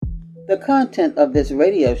The content of this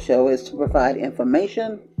radio show is to provide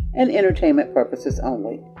information and entertainment purposes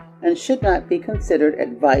only and should not be considered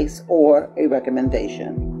advice or a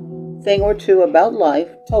recommendation. Thing or Two About Life,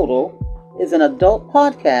 Total, is an adult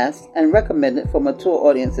podcast and recommended for mature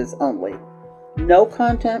audiences only. No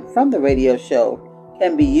content from the radio show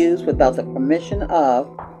can be used without the permission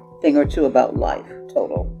of Thing or Two About Life,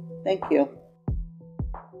 Total. Thank you.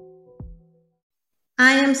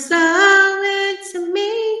 I am so into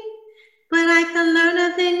me, but I can learn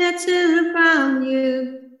a thing or two from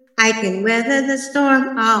you. I can weather the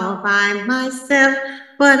storm all by myself,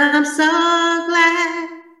 but I'm so glad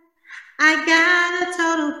I got a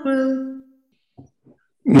total crew.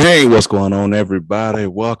 Hey, what's going on, everybody?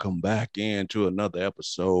 Welcome back into another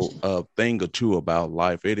episode of Thing or Two About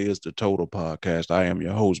Life. It is the Total Podcast. I am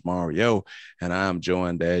your host, Mario, and I'm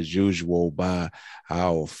joined as usual by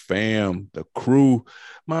our fam, the crew,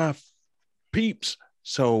 my peeps.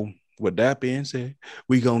 So with that being said,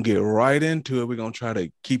 we're going to get right into it. We're going to try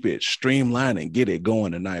to keep it streamlined and get it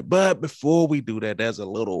going tonight. But before we do that, there's a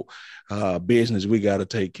little business we got to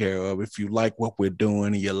take care of. If you like what we're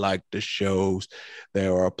doing and you like the shows,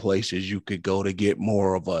 there are places you could go to get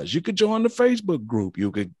more of us. You could join the Facebook group. You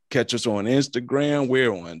could catch us on Instagram.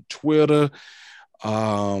 We're on Twitter.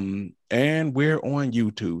 And we're on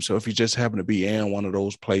YouTube. So if you just happen to be in one of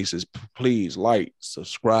those places, please like,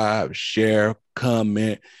 subscribe, share,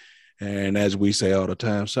 comment. And as we say all the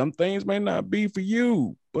time, some things may not be for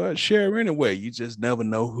you, but share anyway. You just never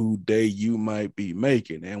know who day you might be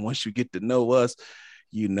making. And once you get to know us,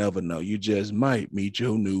 you never know. You just might meet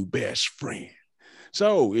your new best friend.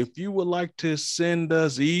 So if you would like to send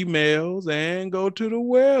us emails and go to the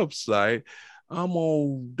website, I'm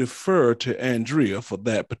going to defer to Andrea for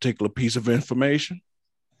that particular piece of information.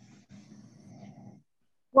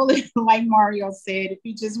 Well, like Mario said, if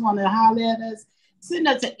you just want to holler at us, send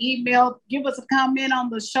us an email, give us a comment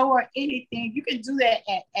on the show or anything. You can do that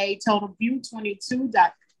at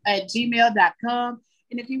atotalview22@gmail.com.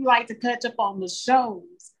 And if you would like to catch up on the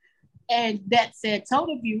shows, and that's at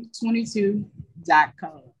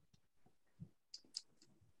totalview22.com.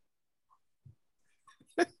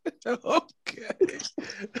 Okay.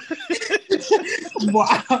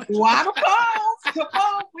 Why the pause? Come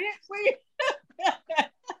on, we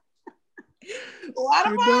why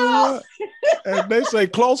the pause? And they say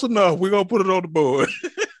close enough. We're gonna put it on the board.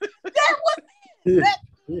 That was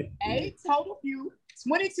it.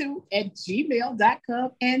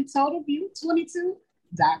 atotalview22@gmail.com and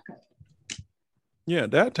totalview22.com. Yeah,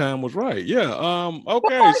 that time was right. Yeah.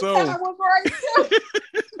 Okay. So I was right too.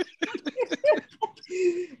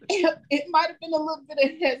 It might have been a little bit of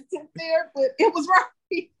hesitant there, but it was right.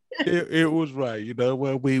 it was right. You know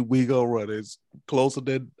what? We gonna run it. It's closer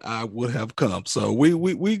than I would have come. So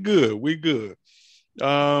we good. We good.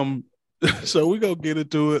 So we gonna get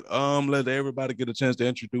into it. Let everybody get a chance to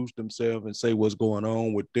introduce themselves and say what's going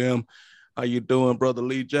on with them. How you doing, brother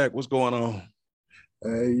Lee Jack? What's going on?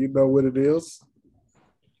 Hey, you know what it is.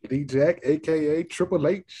 Lee Jack, aka Triple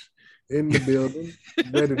H, in the building,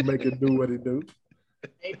 ready to make it do what it do.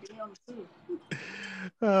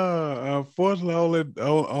 Unfortunately,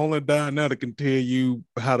 only Diana can tell you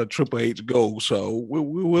how the Triple H goes. So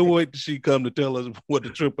we'll wait till she come to tell us what the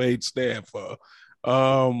Triple H stand for.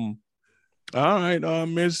 All right,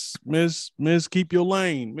 Miss, keep your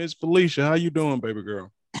lane, Miss Felicia. How you doing, baby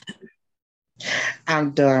girl? I'm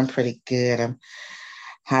doing pretty good.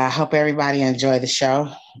 I hope everybody enjoyed the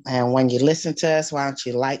show. And when you listen to us, why don't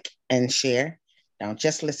you like and share? Don't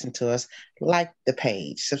just listen to us. Like the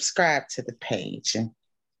page, subscribe to the page, and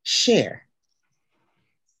share.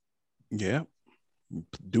 Yeah,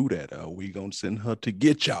 do that. We gonna send her to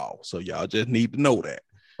get y'all. So y'all just need to know that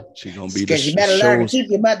she's gonna be the you better learn to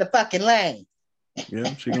keep your motherfucking lane.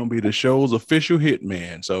 Yeah, she's gonna be the show's official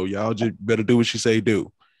hitman. So y'all just better do what she say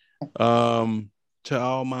do. To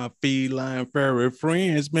all my feline furry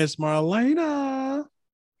friends, Miss Marlena.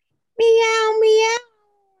 Meow, meow.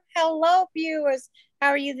 Hello, viewers. How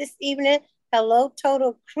are you this evening? Hello,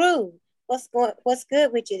 Total Crew. What's good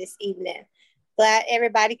with you this evening? Glad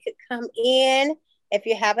everybody could come in. If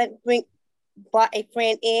you haven't brought a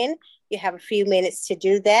friend in, you have a few minutes to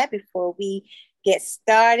do that before we get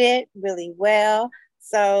started really well.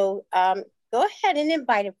 So go ahead and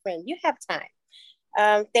invite a friend. You have time.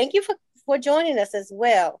 Thank you for joining us as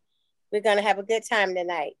well. We're going to have a good time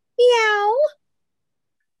tonight. Meow.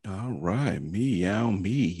 All right.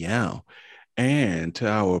 Meow. And to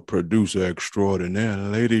our producer extraordinaire,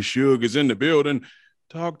 Lady Suge is in the building.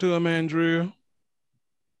 Talk to him, Andrea.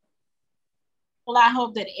 Well, I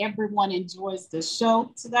hope that everyone enjoys the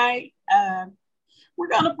show today. We're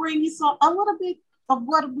going to bring you a little bit of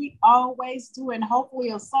what we always do, and hopefully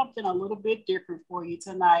it's something a little bit different for you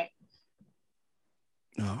tonight.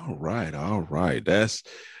 All right.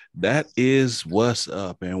 That is what's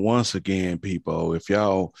up. And once again, people, if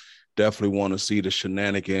y'all definitely want to see the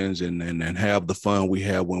shenanigans and have the fun we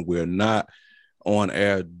have when we're not on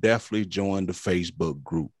air, definitely join the Facebook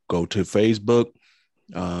group. Go to Facebook,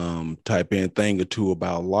 type in Thing or Two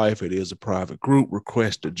About Life. It is a private group.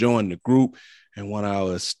 Request to join the group, and one of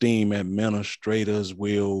our esteemed administrators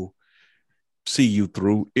will see you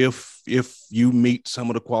through if you meet some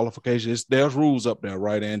of the qualifications. There's rules up there,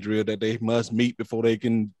 right, Andrea, that they must meet before they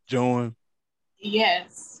can join?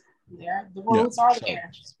 Yes, the rules are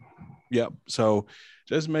there. Yep. So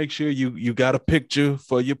just make sure you got a picture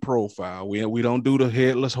for your profile. We don't do the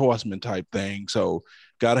headless horseman type thing. So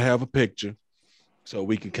got to have a picture so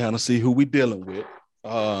we can kind of see who we dealing with.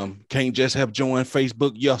 Can't just have joined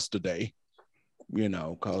Facebook yesterday,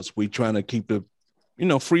 because we trying to keep the,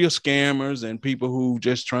 free of scammers and people who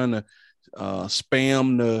just trying to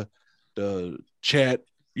spam the chat,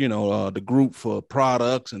 the group for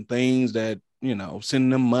products and things that,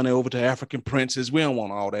 sending them money over to African princes. We don't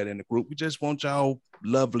want all that in the group. We just want y'all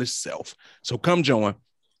lovely self. So come join,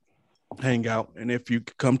 hang out. And if you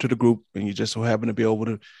come to the group and you just so happen to be over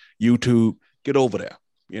to YouTube, get over there,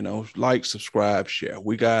 like, subscribe, share.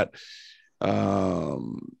 We got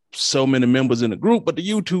so many members in the group, but the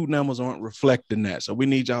YouTube numbers aren't reflecting that. So we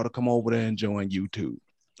need y'all to come over there and join YouTube.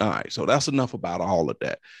 All right. So that's enough about all of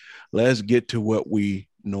that. Let's get to what we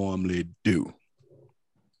normally do.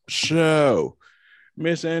 So,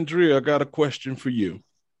 Miss Andrea, I got a question for you.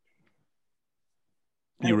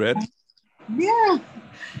 You ready? Yeah.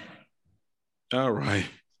 All right.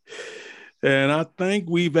 And I think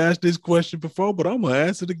we've asked this question before, but I'm going to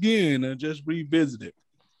ask it again and just revisit it.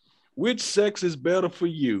 Which sex is better for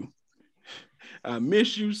you? I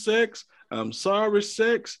miss you sex, I'm sorry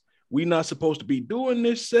sex, we not supposed to be doing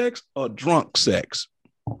this sex, or drunk sex?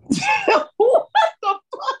 What the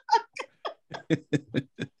fuck?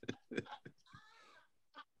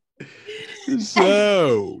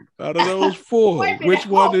 So, out of those four, which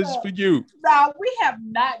one is for you? No, we have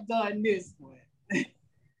not done this one.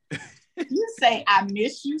 You say, I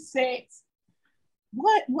miss you sex?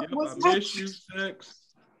 What was I miss you sex,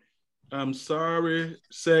 I'm sorry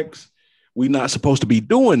sex, we not supposed to be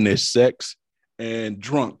doing this sex, and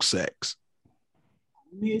drunk sex. I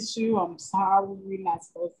miss you, I'm sorry, we're not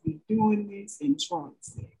supposed to be doing this, and drunk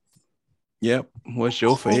sex. Yep. What's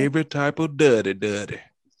your favorite type of dirty?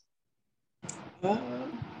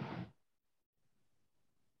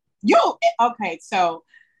 Okay, so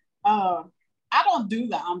I don't do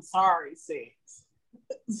the I'm sorry sex.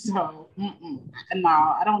 So no,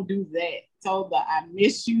 I don't do that. So the I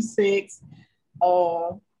miss you sex,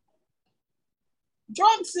 drunk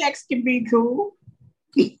sex can be cool.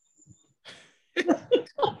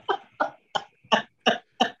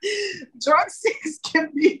 Drunk sex can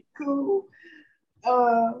be cool.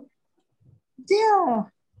 Yeah.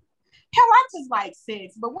 Hell, I just like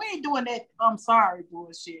sex, but we ain't doing that I'm sorry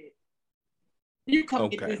bullshit. You come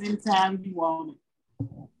get this anytime you want it.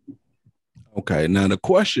 Okay, now the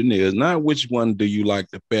question is not which one do you like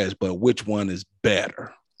the best, but which one is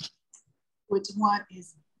better? Which one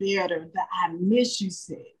is better? The I miss you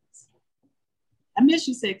sex. I miss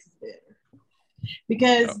you sex is better.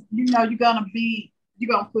 Because you're gonna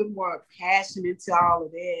put more passion into all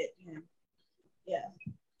of that. And yeah,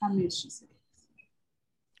 I miss you sex.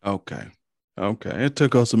 Okay. It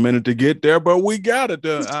took us a minute to get there, but we got it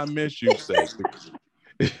done. I miss you sex.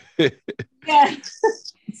 Yeah.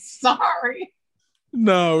 Sorry.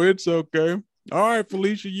 No, it's okay. All right,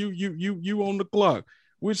 Felicia, you on the clock.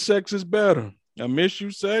 Which sex is better? I miss you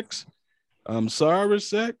sex, I'm sorry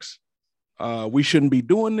sex, we shouldn't be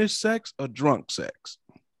doing this sex, or drunk sex?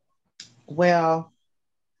 Well,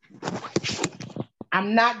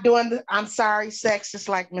 I'm not doing the I'm sorry sex, just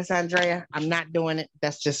like Miss Andrea. I'm not doing it.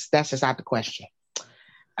 That's just out the question.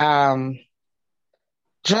 Drunk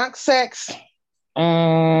sex,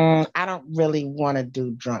 I don't really want to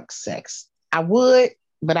do drunk sex. I would,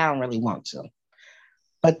 but I don't really want to.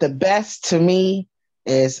 But the best to me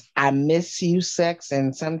is I miss you sex,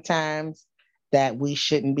 and sometimes that we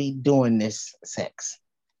shouldn't be doing this sex.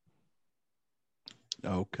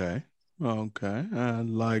 Okay. I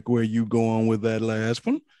like where you going with that last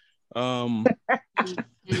one. And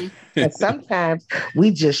sometimes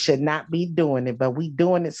we just should not be doing it, but we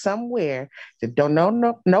doing it somewhere that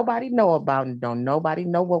nobody know about, and don't nobody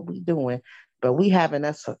know what we doing, but we having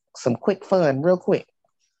us some quick fun real quick.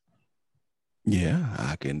 Yeah,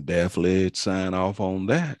 I can definitely sign off on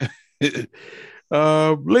that.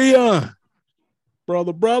 Leon,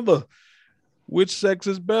 brother, Which sex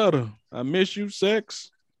is better? I miss you, sex.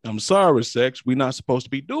 I'm sorry, sex. We're not supposed to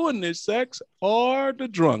be doing this sex or the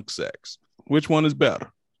drunk sex. Which one is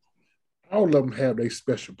better? All of them have their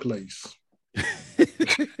special place.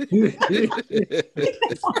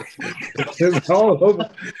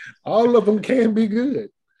 all of them can be good.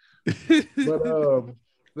 But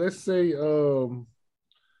let's say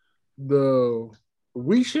the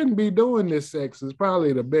we shouldn't be doing this sex is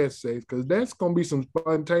probably the best sex because that's gonna be some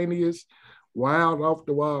spontaneous, wild, off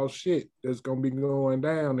the wall shit that's gonna be going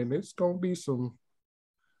down, and it's gonna be some,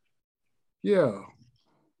 yeah.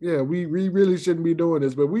 We really shouldn't be doing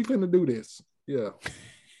this, but we finna do this. Yeah.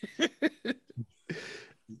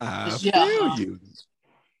 I feel you.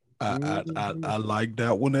 I like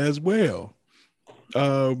that one as well.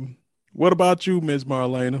 What about you, Miss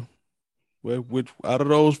Marlena? Which out of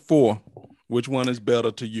those four, which one is better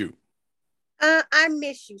to you? I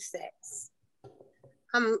miss you sex.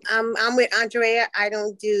 I'm with Andrea. I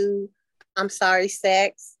don't do I'm sorry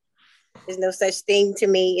sex. There's no such thing to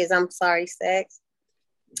me as I'm sorry sex.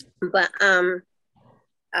 But and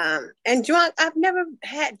drunk, I've never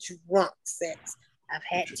had drunk sex. I've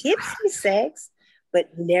had tipsy sex,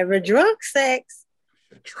 but never drunk sex.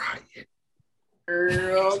 Try it.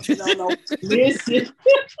 Girl, you don't know. Listen.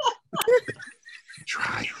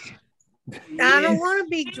 Try it. I don't want to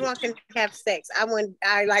be drunk and have sex. I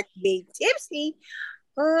like to be tipsy,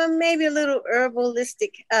 or maybe a little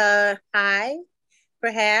herbalistic high,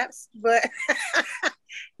 perhaps, but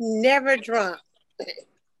never drunk.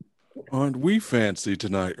 Aren't we fancy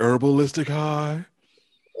tonight? Herbalistic high?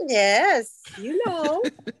 Yes, you know.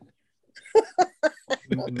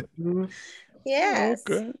 Yes.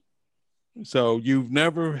 Okay. So you've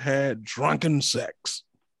never had drunken sex?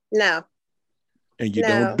 No. And you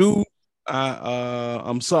don't do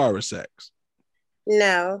I'm sorry sex?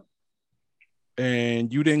 No.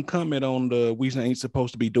 And you didn't comment on the we ain't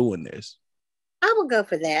supposed to be doing this? I would go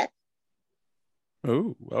for that.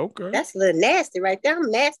 Oh, okay. That's a little nasty right there.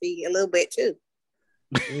 I'm nasty a little bit too.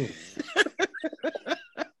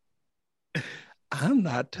 I'm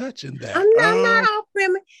not touching that. I'm not all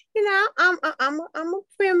prim. You know, I'm a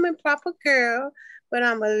prim and proper girl, but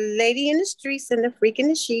I'm a lady in the streets and a freak in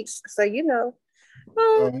the sheets. So you know,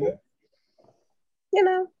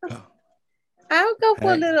 I'll go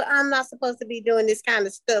for a little. I'm not supposed to be doing this kind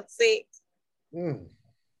of stuff. Sex.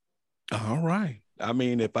 All right. I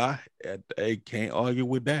mean, if I can't argue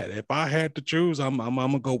with that. If I had to choose, I'm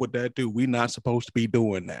gonna go with that too. We're not supposed to be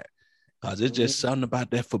doing that. Cause it's just something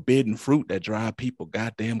about that forbidden fruit that drive people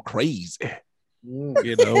goddamn crazy.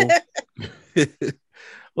 You know,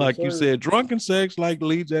 like you said, drunken sex, like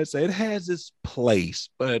Lee just said, it has its place.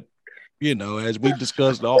 But you know, as we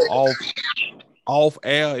discussed off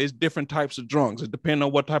air, it's different types of drunks. It depends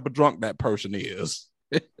on what type of drunk that person is.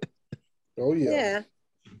 Oh yeah.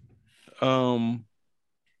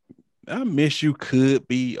 I miss you could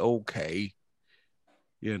be okay.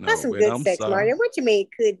 You know, that's some good I'm sex, sorry. Mario. What you mean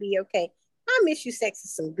it could be okay? I miss you sex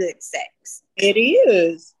is some good sex. It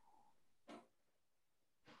is.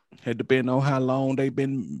 Had to been on how long they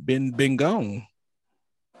been gone.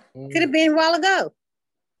 Could have been a while ago.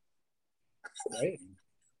 Right.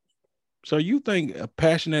 So you think a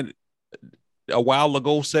passionate a while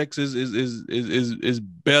ago sex is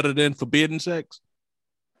better than forbidden sex?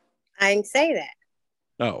 I didn't say that.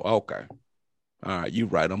 Oh, okay. All right, you're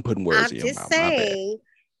right. I'm putting words in your mouth. I'm just saying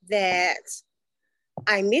that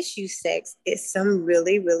I miss you sex is some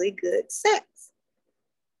really, really good sex.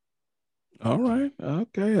 All right.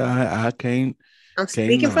 Okay. I can't. I'm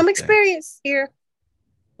speaking from experience here.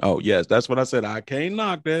 Oh, yes. That's what I said. I can't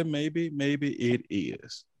knock that. Maybe it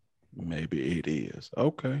is. Maybe it is.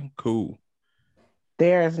 Okay, cool.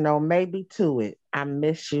 There is no maybe to it. I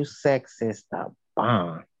miss you sex is the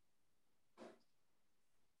bomb.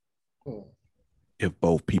 If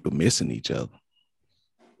both people missing each other.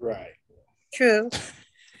 Right. True.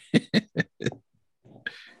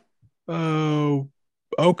 Oh,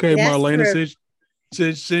 okay, that's Marlena.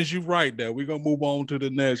 True. Since you're right there, we're gonna move on to the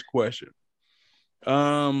next question.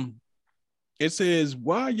 It says,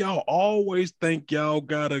 why y'all always think y'all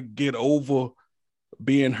gotta get over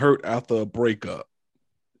being hurt after a breakup?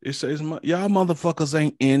 It says, y'all motherfuckers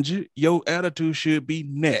ain't injured. Your attitude should be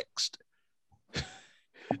next.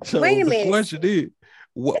 So Wait a minute. The question is,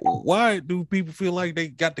 why do people feel like they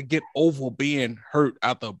got to get over being hurt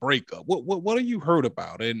after a breakup? What are you hurt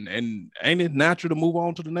about? And ain't it natural to move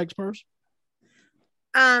on to the next person?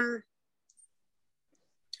 The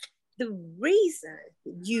reason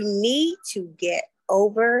you need to get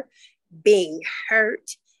over being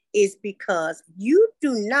hurt is because you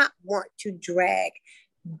do not want to drag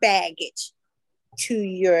baggage to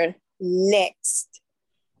your next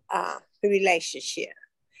relationship.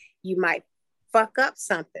 You might fuck up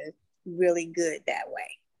something really good that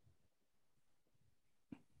way.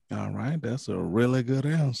 All right, that's a really good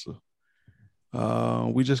answer.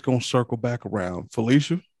 We just gonna circle back around.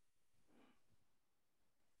 Felicia,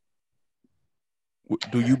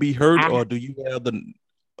 do you be hurt or do you have the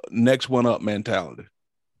next one up mentality?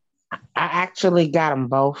 I actually got them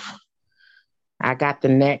both. I got the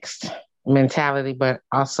next mentality, but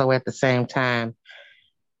also at the same time,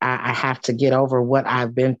 I have to get over what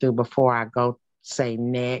I've been through before I go say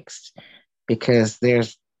next, because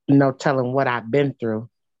there's no telling what I've been through.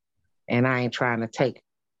 And I ain't trying to take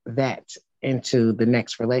that into the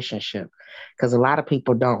next relationship. Because a lot of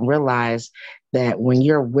people don't realize that when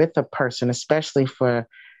you're with a person, especially for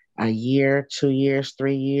a year, 2 years,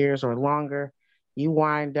 3 years, or longer, you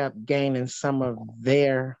wind up gaining some of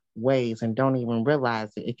their ways and don't even realize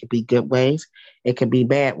it. It could be good ways, it could be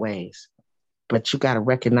bad ways. But you got to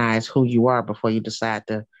recognize who you are before you decide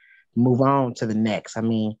to move on to the next. I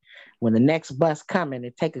mean, when the next bus coming,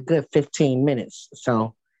 it take a good 15 minutes.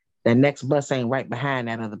 So that next bus ain't right behind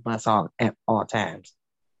that other bus at all times.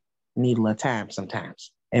 Need a little time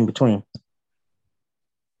sometimes in between.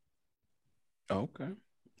 Okay.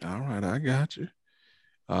 All right, I got you.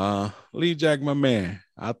 Lee Jack, my man,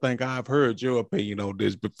 I think I've heard your opinion on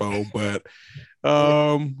this before, but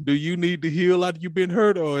do you need to heal after you've been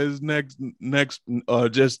hurt, or is next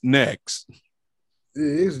just next?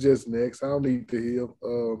 It's just next. I don't need to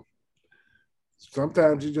heal.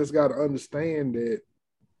 Sometimes you just got to understand that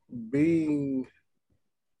being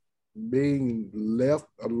left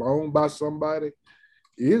alone by somebody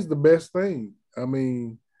is the best thing. I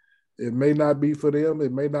mean, it may not be for them,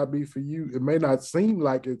 it may not be for you, it may not seem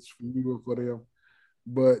like it's for you or for them,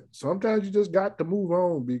 but sometimes you just got to move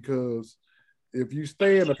on, because if you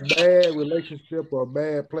stay in a bad relationship or a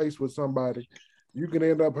bad place with somebody, you can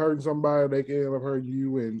end up hurting somebody, they can end up hurting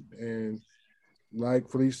you, and like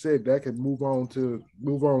Felice said, that can move on to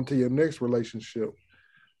your next relationship.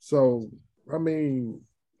 So, I mean,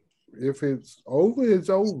 if it's over, it's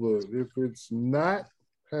over. If it's not,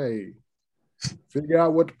 hey, figure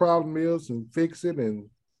out what the problem is and fix it and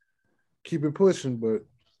keep it pushing. But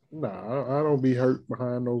nah, I don't be hurt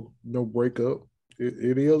behind no breakup.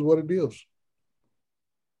 It is what it is.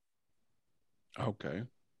 Okay.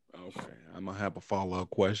 I'm gonna have a follow-up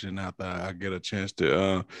question after I get a chance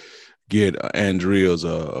to get Andrea's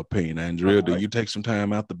opinion. Andrea, do you take some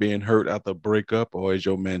time after being hurt after a breakup, or is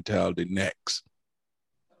your mentality next?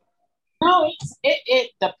 No,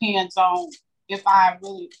 it depends on if I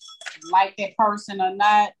really like that person or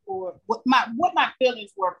not, or what my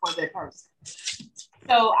feelings were for that person.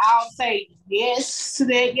 So I'll say yes to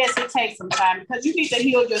that. Yes, it takes some time, because you need to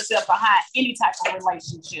heal yourself behind any type of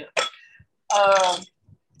relationship.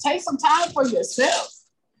 Take some time for yourself,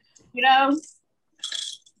 you know.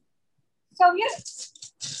 So yes.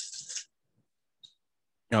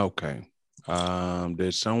 Okay.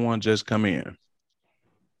 Did someone just come in?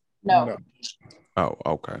 No. Oh,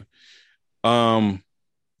 okay.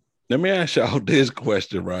 Let me ask y'all this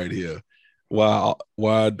question right here. While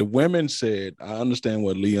the women said, I understand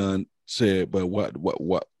what Leon said, but what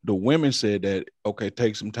the women said, that okay,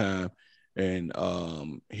 take some time and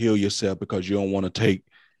heal yourself, because you don't want to take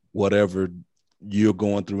whatever you're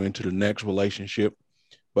going through into the next relationship.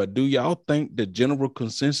 But do y'all think the general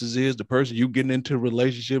consensus is the person you getting into a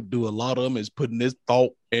relationship, do a lot of them is putting this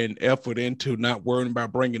thought and effort into not worrying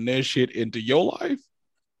about bringing their shit into your life?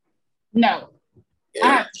 No, I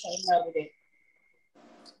have to say no to that,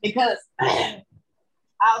 because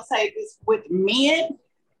I'll say this with men,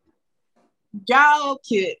 y'all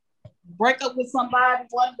could break up with somebody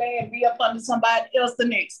one day and be up under somebody else the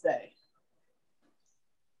next day.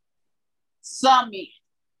 Some men.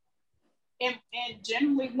 And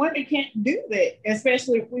generally women can't do that,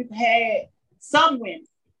 especially if we've had some women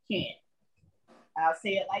can't. I'll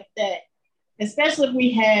say it like that. Especially if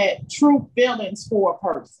we had true feelings for a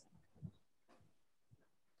person.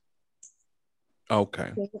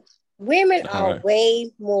 Okay. Women are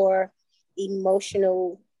way more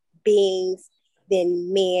emotional beings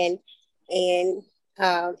than men, and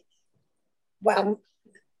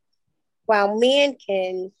while men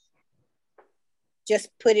can just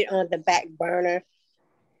put it on the back burner,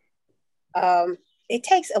 it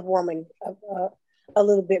takes a woman a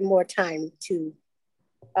little bit more time to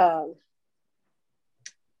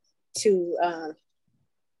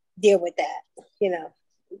deal with that. You know,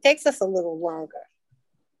 it takes us a little longer.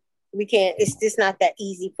 We can't. It's just not that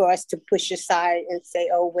easy for us to push aside and say,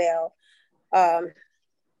 "Oh well,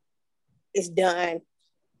 it's done."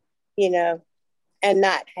 You know, and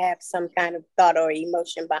not have some kind of thought or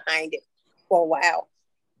emotion behind it for a while.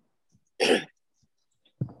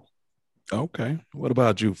 Okay. What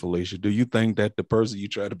about you, Felicia? Do you think that the person you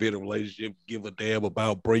try to be in a relationship give a damn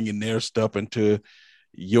about bringing their stuff into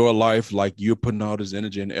your life, like you're putting all this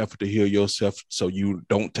energy and effort to heal yourself so you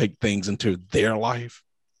don't take things into their life?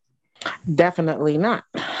 Definitely not.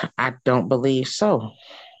 I don't believe so.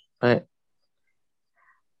 But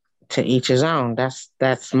to each his own.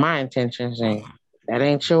 That's my intentions, and that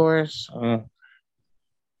ain't yours.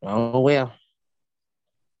 Oh well.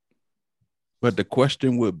 But the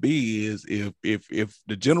question would be is if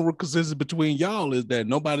the general consensus between y'all is that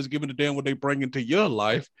nobody's giving a damn what they bring into your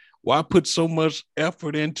life, why put so much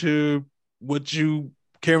effort into what you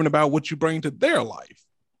caring about what you bring to their life?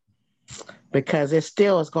 Because it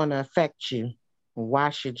still is going to affect you.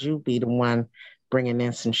 Why should you be the one bringing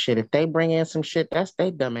in some shit? If they bring in some shit, that's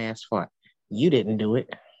their dumb ass fault. You didn't do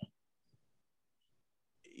it.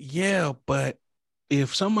 Yeah, but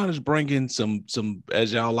if somebody's bringing some,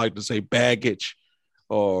 as y'all like to say, baggage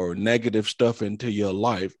or negative stuff into your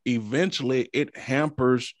life, eventually it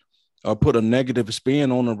hampers or put a negative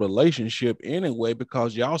spin on a relationship anyway,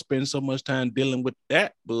 because y'all spend so much time dealing with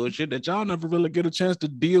that bullshit that y'all never really get a chance to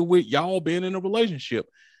deal with y'all being in a relationship.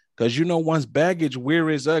 Because once baggage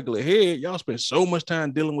rears its ugly head, y'all spend so much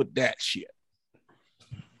time dealing with that shit.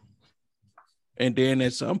 And then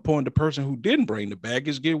at some point, the person who didn't bring the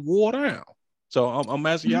baggage get wore down. So I'm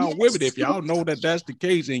asking y'all with it, if y'all know that that's the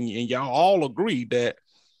case, and y'all all agree that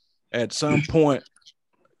at some point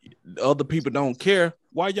other people don't care,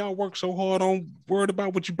 why y'all work so hard on worried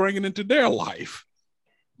about what you're bringing into their life?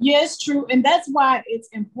 Yes, true. And that's why it's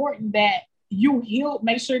important that you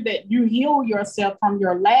make sure that you heal yourself from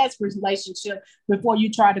your last relationship before you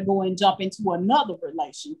try to go and jump into another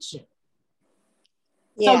relationship.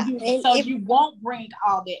 Yeah. So you won't bring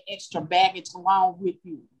all that extra baggage along with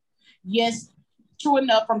you. Yes, true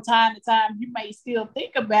enough, from time to time, you may still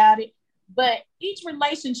think about it, but each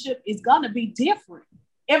relationship is going to be different.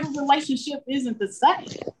 Every relationship isn't the same.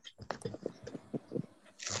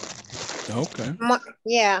 Okay.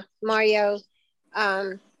 Mario.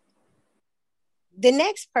 The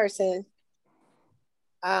next person,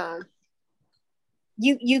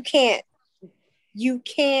 you can't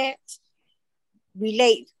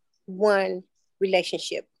relate one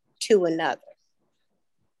relationship to another,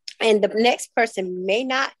 and the next person may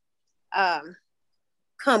not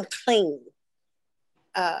come clean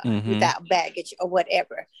without baggage or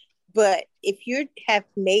whatever. But if you have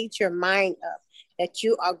made your mind up that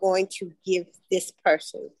you are going to give this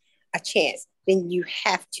person a chance, then you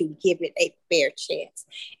have to give it a fair chance,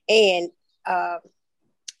 and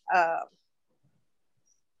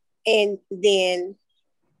then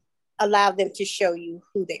allow them to show you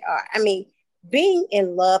who they are. I mean, being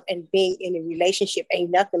in love and being in a relationship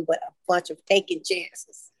ain't nothing but a bunch of taking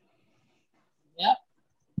chances. Yep.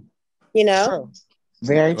 True.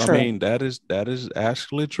 Very true. I mean, that is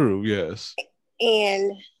actually true. Yes.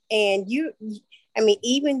 And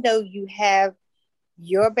even though you have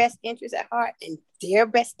your best interest at heart and their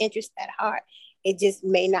best interest at heart, it just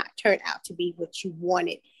may not turn out to be what you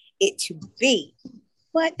wanted it to be.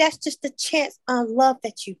 But that's just a chance on love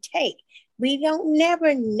that you take. We don't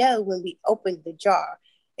never know when we open the jar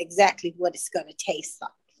exactly what it's going to taste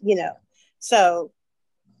like, So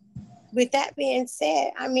with that being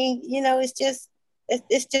said, I mean, it's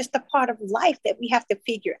just a part of life that we have to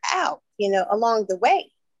figure out, along the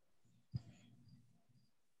way.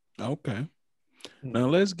 Okay. Now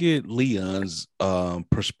let's get Leon's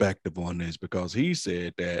perspective on this, because he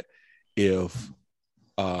said that if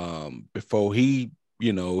before he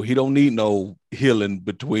don't need no healing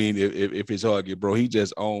between if it's hard, bro, he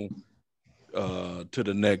just on to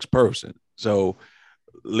the next person. So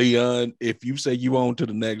Leon, if you say you on to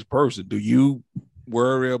the next person, do you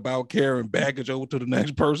worry about carrying baggage over to the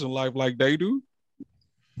next person like they do?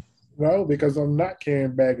 No, because I'm not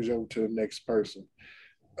carrying baggage over to the next person.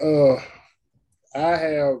 I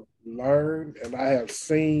have learned and I have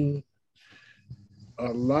seen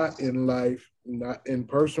a lot in life, not in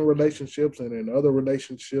personal relationships and in other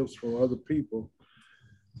relationships from other people.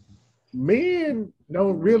 Men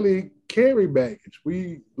don't really carry baggage.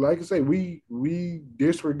 We, like I say, we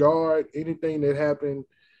disregard anything that happened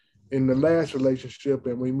in the last relationship,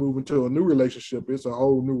 and we move into a new relationship. It's a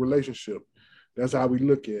whole new relationship. That's how we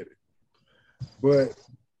look at it. But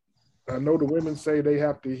I know the women say they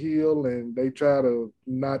have to heal and they try to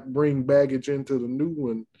not bring baggage into the new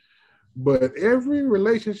one. But every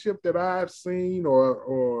relationship that I've seen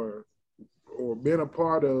or been a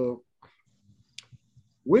part of,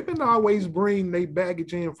 women always bring their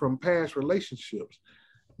baggage in from past relationships.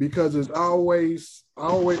 because it's always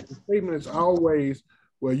the statement is always,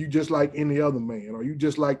 well, you just like any other man, or you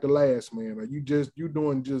just like the last man, or you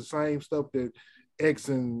doing just same stuff that X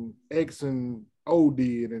and O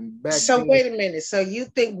did and back So then. wait a minute. So you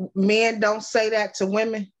think men don't say that to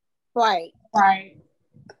women? Right.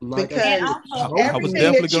 Like Because I was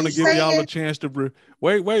definitely going to give y'all a chance to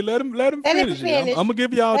wait. Let him finish. I'm going to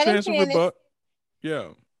give y'all a chance to rebut. Yeah.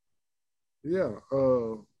 Yeah.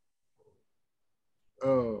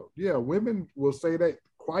 Yeah. Women will say that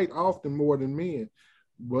quite often more than men,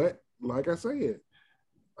 but like I said,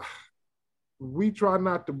 we try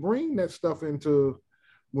not to bring that stuff into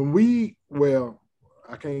I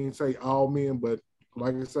can't say all men, but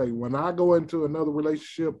like I say, when I go into another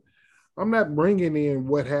relationship, I'm not bringing in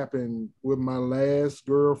what happened with my last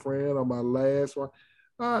girlfriend or my last one.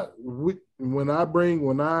 When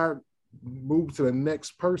I move to the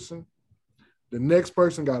next person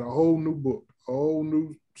got a whole new book, a whole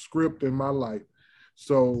new script in my life.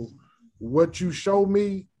 So what you show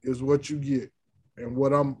me is what you get. And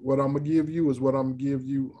what I'm gonna give you is what I'm gonna give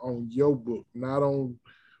you on your book, not on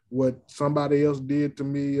what somebody else did to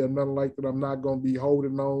me or nothing like that. I'm not gonna be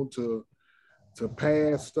holding on to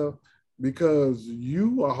past stuff, because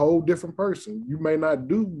you a whole different person. You may not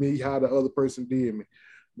do me how the other person did me,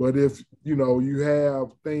 but if you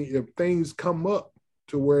have if things come up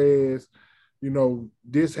to whereas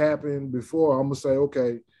this happened before, I'm gonna say,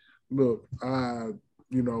 okay, look,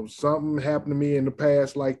 something happened to me in the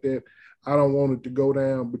past like that. I don't want it to go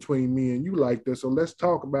down between me and you like this. So let's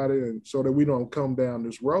talk about it, and so that we don't come down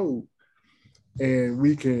this road and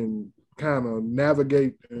we can kind of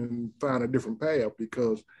navigate and find a different path,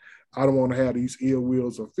 because I don't want to have these ill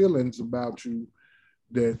wills or feelings about you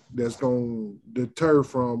that's going to deter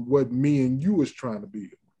from what me and you is trying to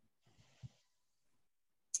be.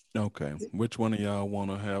 Okay. Which one of y'all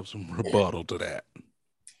want to have some rebuttal to that?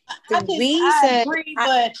 I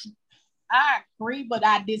agree, but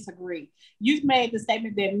I disagree. You made the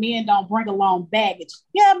statement that men don't bring along baggage.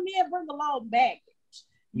 Yeah, men bring along baggage.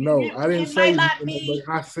 No, I didn't say that,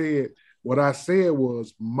 but I said, what I said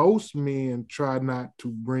was most men try not to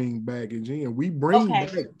bring baggage in. We bring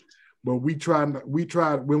baggage, but we try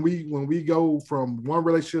when we go from one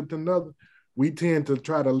relationship to another, we tend to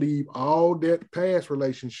try to leave all that past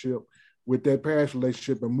relationship with that past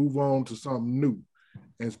relationship and move on to something new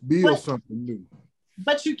and build something new.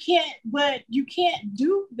 But you can't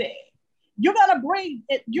do that. You're gonna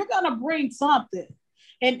bring something.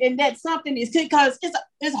 And that something is because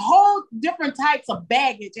it's whole different types of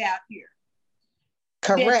baggage out here.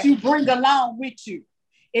 Correct. That you bring along with you.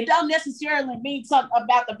 It don't necessarily mean something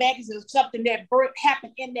about the baggage is something that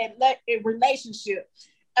happened in that relationship.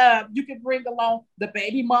 You can bring along the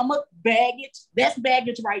baby mama baggage. That's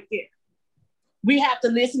baggage right there. We have to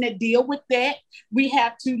listen and deal with that. We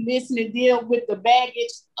have to listen and deal with the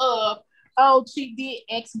baggage of, oh, she did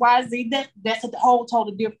X, Y, Z. That's a whole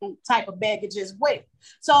total different type of baggage as well.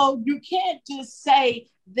 So you can't just say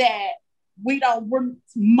that we don't.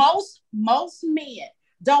 Most men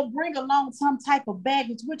don't bring along some type of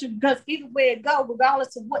baggage with you, because either way it goes,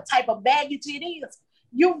 regardless of what type of baggage it is,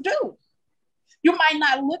 you do. You might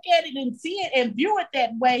not look at it and see it and view it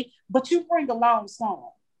that way, but you bring along some.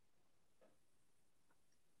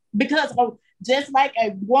 Because just like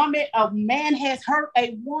a man has hurt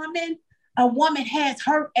a woman has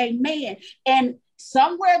hurt a man. And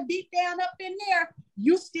somewhere deep down up in there,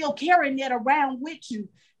 you still carrying that around with you,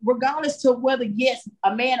 regardless to whether, yes,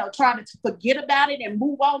 a man are trying to forget about it and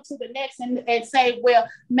move on to the next and say, well,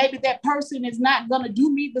 maybe that person is not going to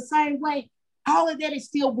do me the same way. All of that is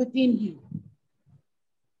still within you.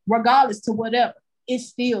 Regardless to whatever, it's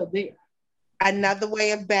still there. Another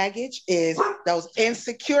way of baggage is those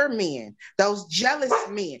insecure men, those jealous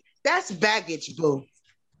men. That's baggage, boo.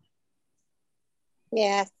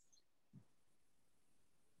 Yes.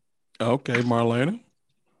 Okay, Marlena.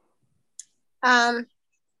 I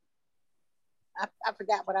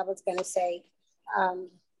forgot what I was going to say.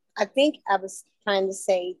 I think I was trying to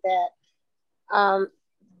say that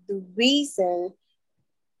the reason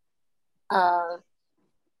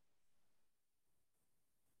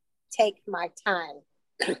take my time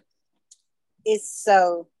is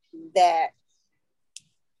so that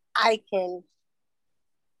I can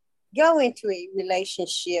go into a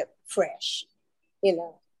relationship fresh.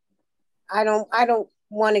 I don't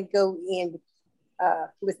want to go in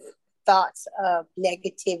with thoughts of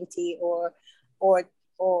negativity or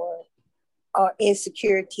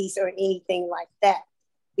insecurities or anything like that,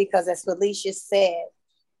 because as Felicia said,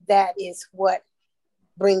 that is what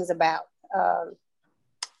brings about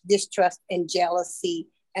distrust and jealousy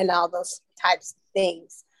and all those types of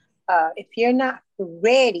things. If you're not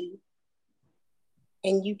ready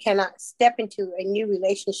and you cannot step into a new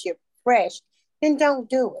relationship fresh, then don't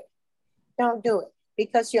do it. Don't do it,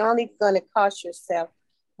 because you're only going to cause yourself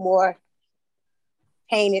more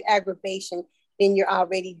pain and aggravation than you're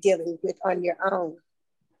already dealing with on your own.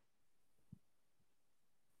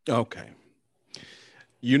 Okay.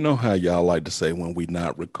 You know how y'all like to say when we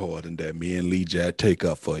not recording that me and Lee Jack take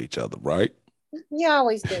up for each other, right? You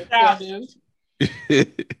always do. Y'all do.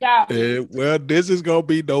 Y'all do. Well, this is gonna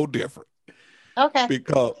be no different. Okay.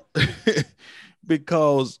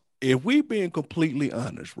 Because if we being completely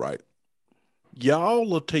honest, right? Y'all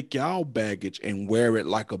will take y'all baggage and wear it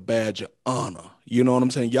like a badge of honor. You know what I'm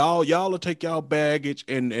saying? Y'all will take y'all baggage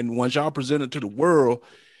and once y'all present it to the world,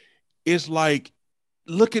 it's like,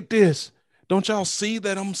 look at this. Don't y'all see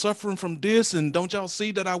that I'm suffering from this? And don't y'all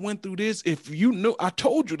see that I went through this? If you knew, I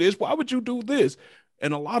told you this, why would you do this?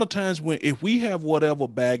 And a lot of times if we have whatever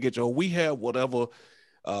baggage or we have whatever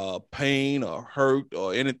pain or hurt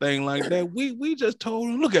or anything like that, we just told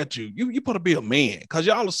them, look at you. You supposed to be a man. Because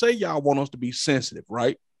y'all say y'all want us to be sensitive,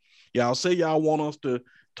 right? Y'all say y'all want us to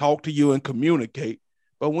talk to you and communicate.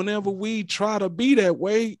 But whenever we try to be that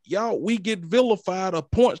way, we get vilified or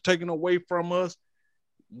points taken away from us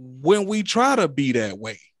when we try to be that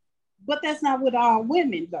way. But that's not with all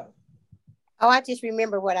women, though. Oh, I just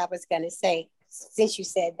remember what I was going to say since you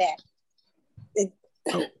said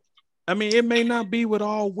that. I mean, it may not be with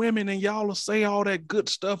all women, and y'all will say all that good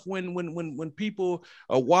stuff when people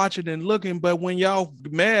are watching and looking, but when y'all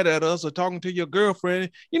mad at us or talking to your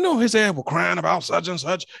girlfriend, you know his ass was crying about such and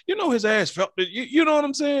such. You know his ass felt it. You know what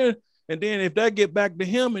I'm saying? And then if that get back to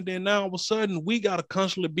him, and then now all of a sudden we got to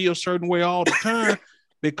constantly be a certain way all the time,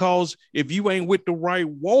 because if you ain't with the right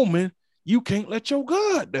woman, you can't let your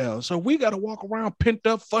guard down. So we got to walk around pent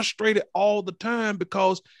up, frustrated all the time,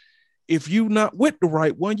 because if you not with the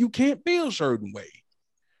right one, you can't be a certain way.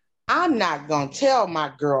 I'm not going to tell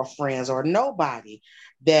my girlfriends or nobody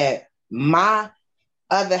that my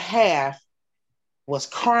other half was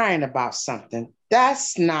crying about something.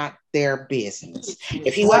 That's not their business.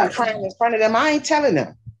 If he wasn't crying in front of them, I ain't telling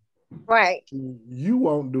them. Right. You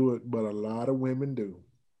won't do it, but a lot of women do.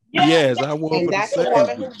 Yes, I will. And that's a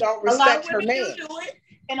woman who don't respect her man. Do it,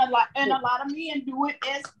 and a lot of men do it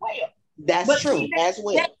as well. That's true as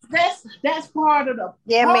well. That's part of the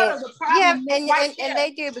man. Of the problem. Yeah, and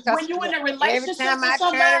they do, because when you in a relationship every time with I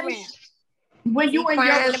somebody, turn around, when you in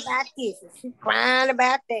crying about this, she's crying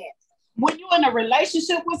about that. When you in a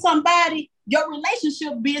relationship with somebody, your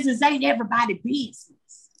relationship business ain't everybody's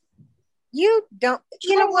business. You don't.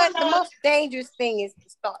 You know what? The most dangerous thing is to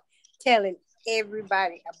start telling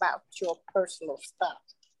everybody about your personal stuff.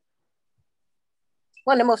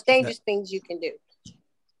 One of the most dangerous things you can do.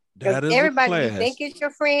 That is everybody you think is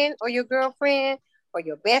your friend or your girlfriend or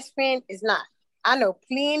your best friend is not. I know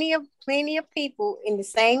plenty of people in the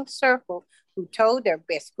same circle who told their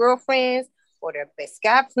best girlfriends or their best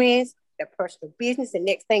guy friends their personal business, and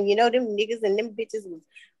next thing you know, them niggas and them bitches was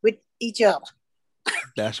with each other.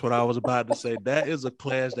 That's what I was about to say. That is a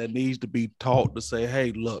class that needs to be taught to say,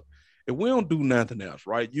 hey, look, if we don't do nothing else,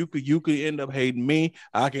 right? You could end up hating me.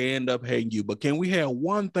 I can end up hating you. But can we have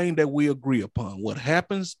one thing that we agree upon? What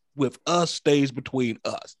happens with us stays between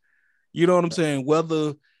us. You know what I'm saying?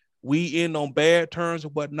 Whether we end on bad terms or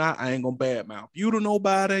whatnot, I ain't gonna badmouth you to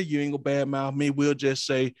nobody. You ain't gonna badmouth me. We'll just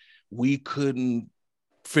say we couldn't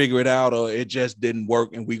figure it out or it just didn't work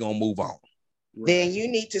and we gonna move on. Then you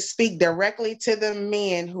need to speak directly to the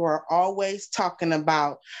men who are always talking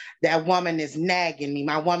about that woman is nagging me.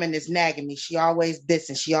 My woman is nagging me. She always this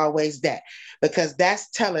and she always that. Because that's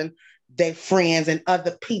telling their friends and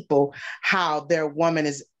other people how their woman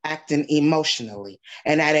is acting emotionally.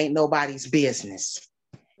 And that ain't nobody's business.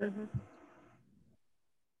 Mm-hmm.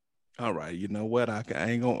 All right, you know what? I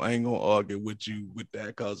ain't gonna argue with you with that,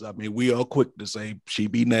 because I mean we are quick to say she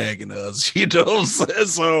be nagging us, you know what I'm saying?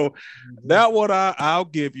 So that one I'll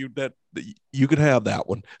give you that. You could have that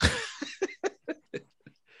one.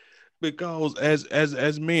 Because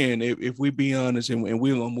as men, if we be honest, and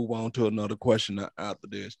we're gonna move on to another question after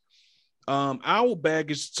this, our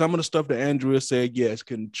baggage, some of the stuff that Andrea said, yes,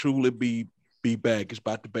 can truly be baggage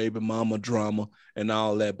about the baby mama drama and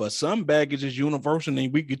all that. But some baggage is universal,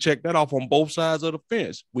 and we can check that off on both sides of the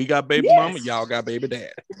fence. We got baby mama, y'all got baby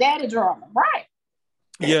dad. Daddy drama, right?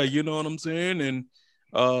 Yeah, you know what I'm saying?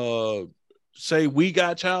 And say we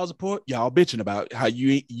got child support, y'all bitching about how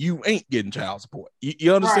you ain't getting child support.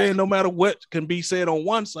 You understand? Right. No matter what can be said on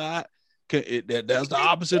one side, that's the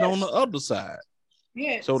opposite on the other side.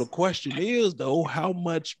 Yes. So the question is, though, how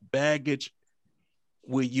much baggage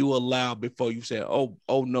will you allow before you say, oh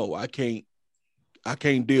no, I can't I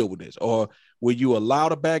can't deal with this? Or will you allow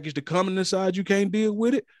the baggage to come and decide you can't deal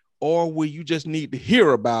with it? Or will you just need to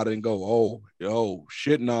hear about it and go, oh,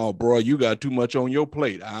 shit, no, bro, you got too much on your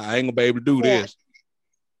plate. I ain't gonna be able to do this.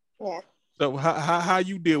 Yeah. So how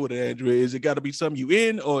you deal with it, Andrea? Is it got to be something you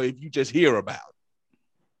in, or if you just hear about it?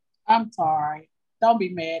 I'm sorry. Don't be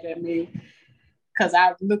mad at me. Because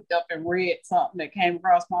I looked up and read something that came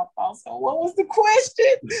across my phone. So what was the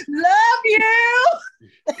question? Love you.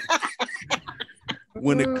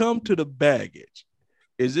 When it comes to the baggage,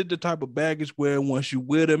 is it the type of baggage where once you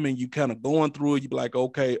with him and you kind of going through it, you be like,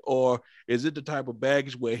 okay, or is it the type of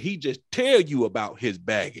baggage where he just tell you about his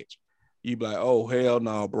baggage? You be like, oh, hell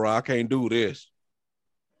no, bro, I can't do this.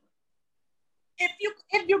 If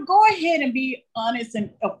you go ahead and be honest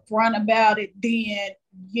and upfront about it, then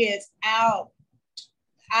yes, I'll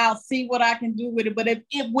see what I can do with it. But if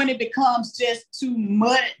when it becomes just too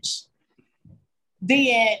much,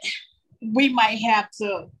 then we might have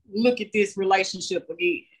to look at this relationship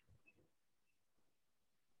again.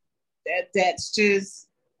 That's just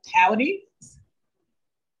how it is.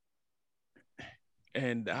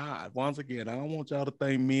 And once again, I don't want y'all to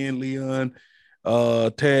think me and Leon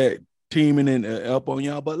tag teaming and up on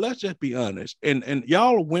y'all, but let's just be honest. And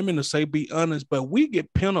y'all are women to say be honest, but we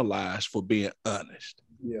get penalized for being honest.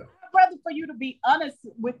 Yeah. I'd rather for you to be honest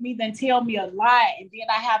with me than tell me a lie, and then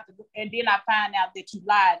I find out that you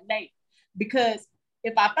lied later. Because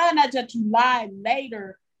if I find out that you lied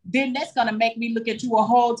later, then that's gonna make me look at you a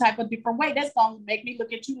whole type of different way. That's gonna make me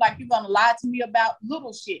look at you like you're gonna lie to me about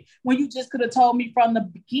little shit when you just could have told me from the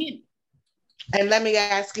beginning. And let me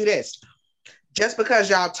ask you this. Just because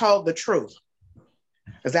y'all told the truth,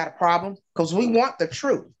 is that a problem? Because we want the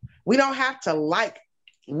truth. We don't have to like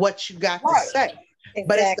what you got to say. Exactly.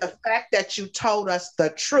 But it's the fact that you told us the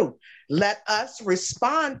truth. Let us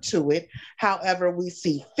respond to it however we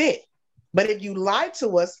see fit. But if you lie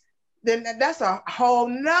to us, then that's a whole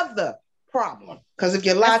nother problem. Because if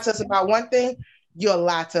you lie to us about one thing, you'll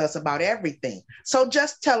lie to us about everything. So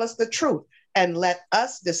just tell us the truth and let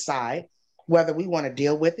us decide whether we want to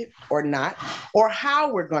deal with it or not, or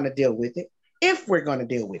how we're going to deal with it, if we're going to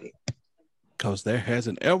deal with it. Because there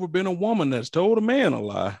hasn't ever been a woman that's told a man a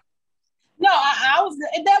lie. No,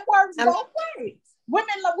 that works both ways. Women,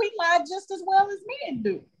 we lie just as well as men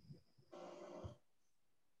do.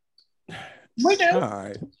 We do. All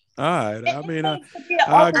right. I mean, I'll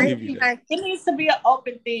give you that. It needs to be an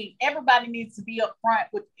open thing. Everybody needs to be upfront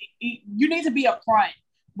with. You need to be upfront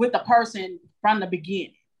with the person from the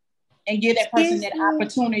beginning, and give that person that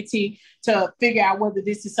opportunity to figure out whether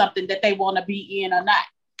this is something that they want to be in or not.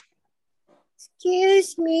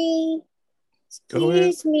 Excuse me.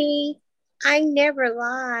 Excuse me. I never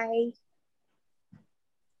lie.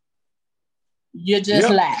 You just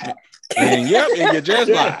lie. And and you just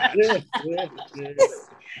lie.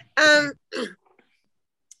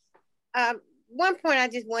 One point I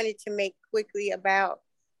just wanted to make quickly about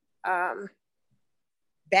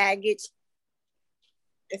baggage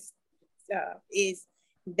is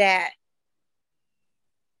that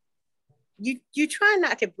you try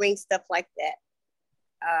not to bring stuff like that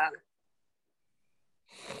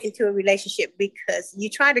into a relationship, because you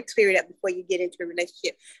try to clear it up before you get into a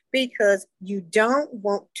relationship, because you don't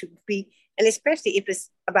want to be, and especially if it's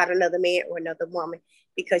about another man or another woman,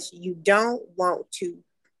 because you don't want to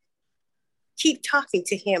keep talking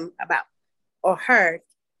to him about or her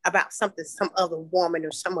about something some other woman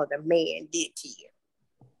or some other man did to you.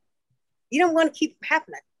 You don't want to keep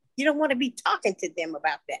having that. You don't want to be talking to them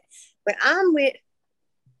about that. But I'm with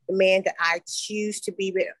the man that I choose to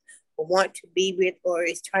be with, or want to be with, or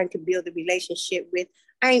is trying to build a relationship with.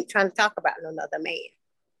 I ain't trying to talk about another man,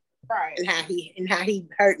 right? And how he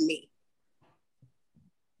hurt me.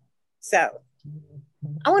 So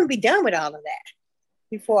I want to be done with all of that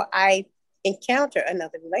before I encounter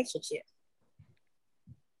another relationship.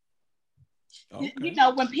 Okay. You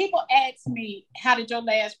know, when people ask me, how did your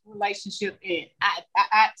last relationship end?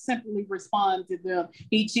 I simply respond to them,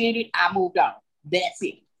 he cheated, I moved on. That's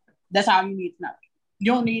it. That's all you need to know.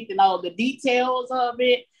 You don't need to know the details of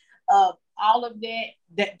it, of all of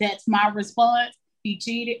that. That's my response. He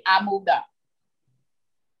cheated, I moved on.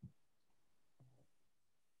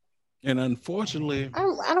 And unfortunately, I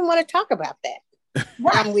don't want to talk about that.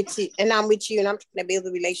 Right. I'm with you, and I'm trying to build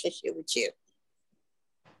a relationship with you.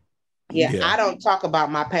 Yeah, I don't talk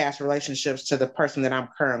about my past relationships to the person that I'm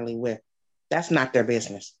currently with. That's not their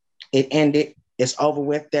business. It ended. It's over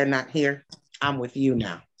with. They're not here. I'm with you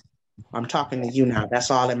now. I'm talking to you now.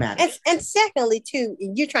 That's all that matters. And secondly, too,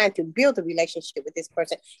 you're trying to build a relationship with this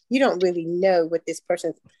person. You don't really know what this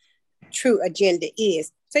person's true agenda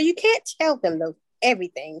is. So you can't tell them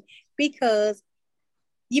everything, because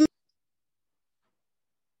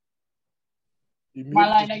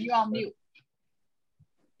Marlena, you on mute.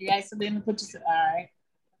 You accidentally put yourself. All right.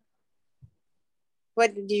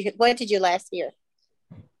 What did you last hear?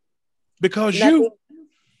 Because Nothing. you.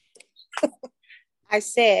 I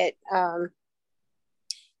said,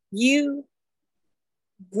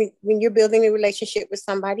 when you're building a relationship with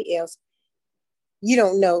somebody else, you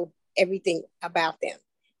don't know everything about them.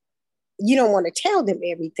 You don't want to tell them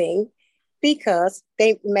everything because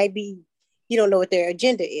they maybe you don't know what their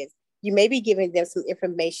agenda is. You may be giving them some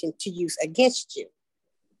information to use against you.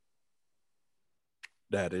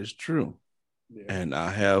 That is true. Yeah. And I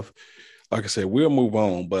have, like I said, we'll move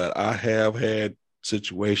on, but I have had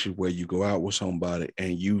situations where you go out with somebody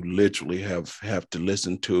and you literally have to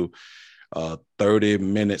listen to a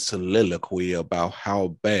 30-minute soliloquy about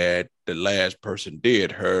how bad the last person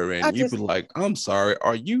did her. And you'd be like, I'm sorry,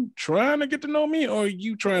 are you trying to get to know me or are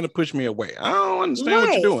you trying to push me away? I don't understand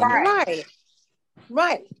what you're doing.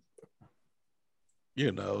 Right.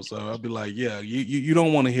 You know, so I'll be like, yeah, you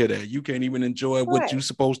don't want to hear that. You can't even enjoy what you're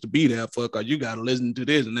supposed to be there for because you got to listen to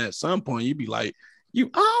this. And at some point, you be like, you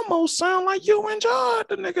almost sound like you enjoyed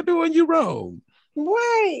the nigga doing you wrong.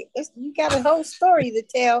 Right. You got a whole story to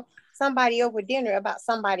tell somebody over dinner about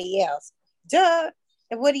somebody else. Duh.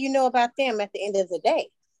 And what do you know about them at the end of the day?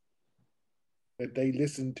 That they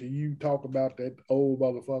listen to you talk about that old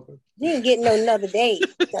motherfucker. You ain't getting no another date.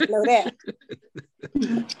 I know that.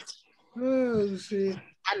 Oh, shit.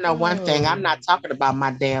 I know one thing. I'm not talking about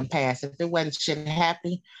my damn past. If it wasn't shit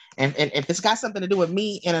happy, and if it's got something to do with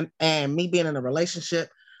me and me being in a relationship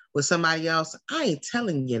with somebody else, I ain't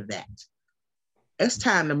telling you that. It's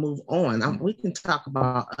time to move on. We can talk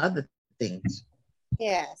about other things.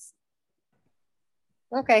 Yes.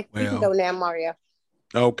 Okay, you can go now, Mario.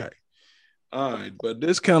 Okay. All right, but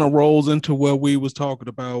this kind of rolls into what we was talking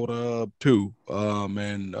about too.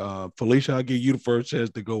 And Felicia, I'll give you the first chance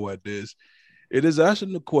to go at this. It is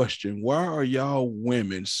asking the question, why are y'all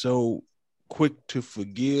women so quick to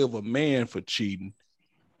forgive a man for cheating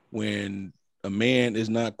when a man is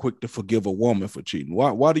not quick to forgive a woman for cheating?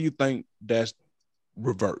 Why do you think that's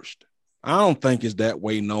reversed? I don't think it's that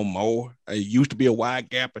way no more. It used to be a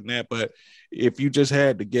wide gap in that, but if you just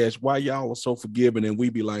had to guess why y'all are so forgiving and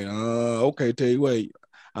we be like, okay, tell you what,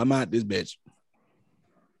 I'm out this bitch.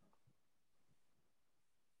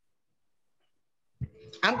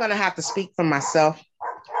 I'm going to have to speak for myself.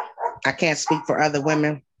 I can't speak for other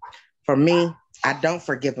women. For me, I don't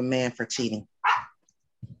forgive a man for cheating.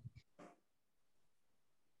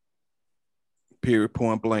 Period,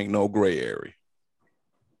 point blank, no gray area.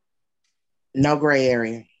 No gray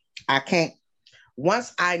area. I can't.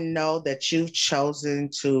 Once I know that you've chosen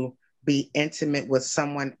to be intimate with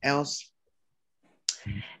someone else,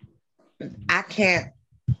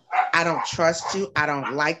 I don't trust you. I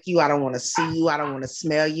don't like you. I don't want to see you. I don't want to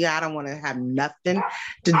smell you. I don't want to have nothing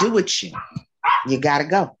to do with you. You got to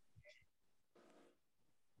go.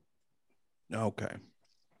 Okay.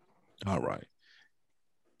 All right.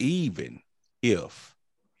 Even if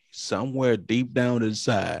somewhere deep down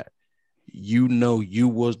inside, you know you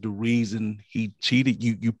was the reason he cheated,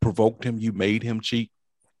 you provoked him, you made him cheat.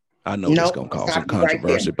 I know this gonna cause some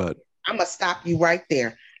controversy, but I'm gonna stop you right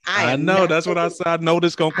there. I know that's what I said. I know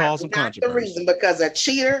this gonna cause some controversy. The reason, because a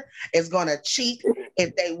cheater is gonna cheat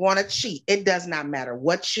if they want to cheat. It does not matter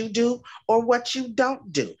what you do or what you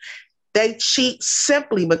don't do. They cheat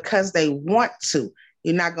simply because they want to.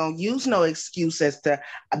 You're not going to use no excuse as to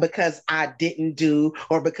because I didn't do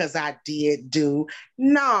or because I did do.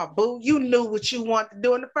 No, boo, you knew what you wanted to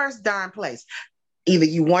do in the first darn place. Either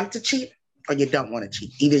you want to cheat or you don't want to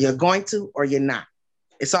cheat. Either you're going to or you're not.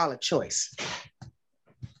 It's all a choice.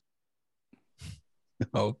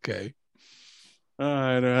 Okay.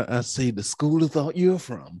 All right. I see the school of thought you're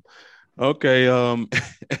from. Okay.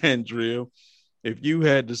 Andrea, if you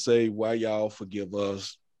had to say why y'all forgive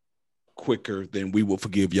us quicker than we will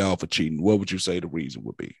forgive y'all for cheating, what would you say the reason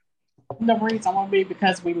would be? The reason would be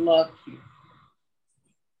because we love you.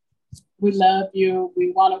 We love you.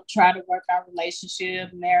 We want to try to work our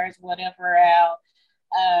relationship, marriage, whatever out.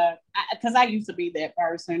 Because I used to be that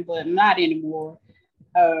person, but not anymore.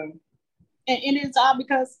 And it's all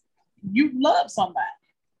because you love somebody.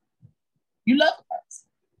 You love a person.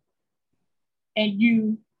 And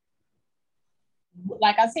you,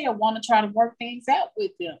 like I said, want to try to work things out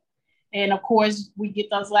with them. And of course, we get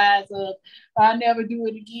those lies of, I'll never do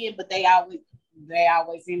it again, but they always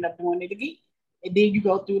end up doing it again. And then you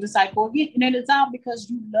go through the cycle again. And then it's all because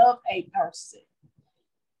you love a person.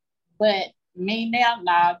 But me now,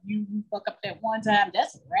 you fuck up that one time,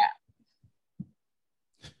 that's a wrap.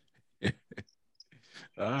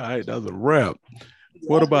 All right, that's a wrap.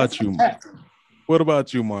 What about you? What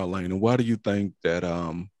about you, Marlene? And why do you think that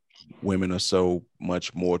women are so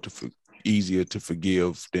much more easier to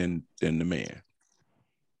forgive than the man?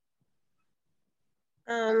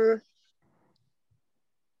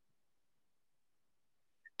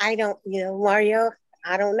 I don't, Mario,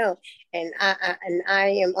 I don't know. And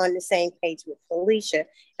I am on the same page with Felicia.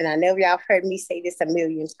 And I know y'all have heard me say this a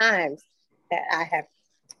million times, that I have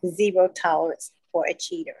zero tolerance for a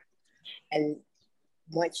cheater. And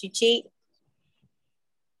once you cheat,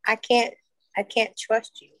 I can't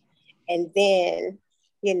trust you. And then,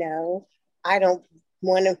 I don't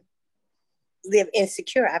want to live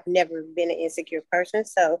insecure. I've never been an insecure person.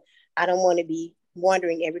 So I don't want to be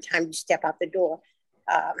wondering every time you step out the door,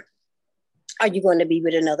 are you going to be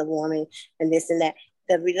with another woman and this and that?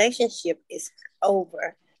 The relationship is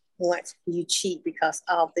over once you cheat, because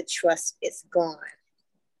all the trust is gone.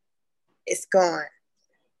 It's gone.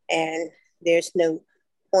 And there's no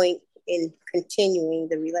point in continuing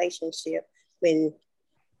the relationship when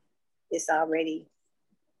it's already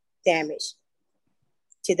damaged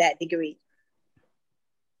to that degree.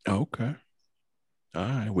 Okay. All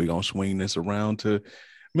right. We're going to swing this around to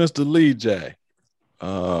Mr. Lee J.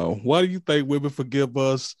 Why do you think women forgive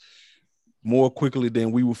us more quickly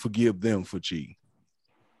than we would forgive them for cheating?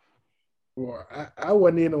 Well, I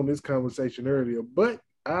wasn't in on this conversation earlier, but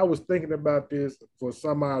I was thinking about this for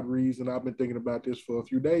some odd reason. I've been thinking about this for a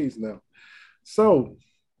few days now. So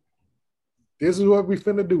this is what we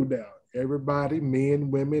finna do now. Everybody, men,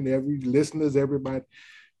 women, every listeners, everybody,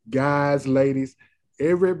 guys, ladies,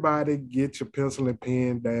 everybody get your pencil and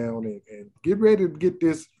pen down and get ready to get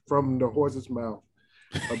this from the horse's mouth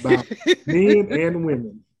about men and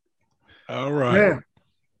women. All right. Now,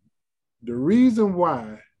 the reason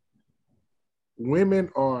why women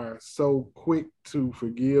are so quick to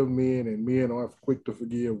forgive men and men are quick to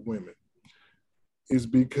forgive women is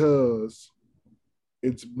because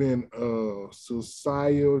it's been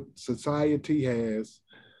society has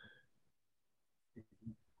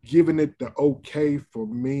given it the okay for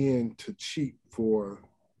men to cheat for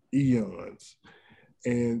eons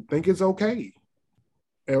and think it's okay,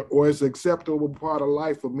 or it's an acceptable part of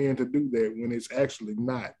life for men to do that when it's actually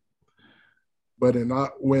not. But in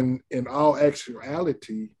all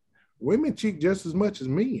actuality, women cheat just as much as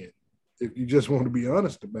men, if you just want to be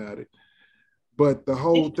honest about it. But the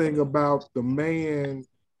whole thing about the man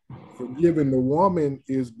forgiving the woman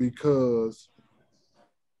is because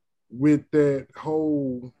with that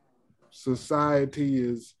whole society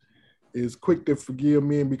is quick to forgive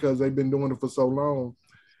men because they've been doing it for so long.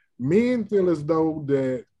 Men feel as though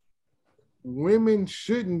that women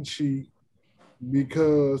shouldn't cheat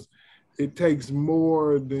because it takes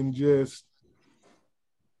more than just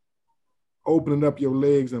opening up your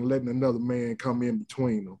legs and letting another man come in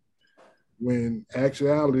between them. When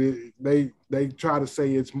actuality, they try to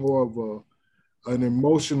say it's more of an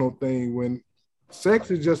emotional thing, when sex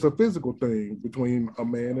is just a physical thing between a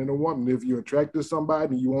man and a woman. If you're attracted to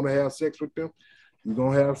somebody and you want to have sex with them, you're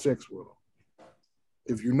going to have sex with them.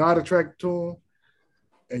 If you're not attracted to them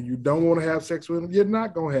and you don't want to have sex with them, you're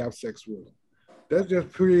not going to have sex with them. That's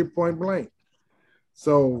just period, point blank.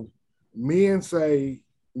 So men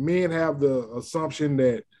have the assumption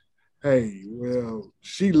that, hey, well,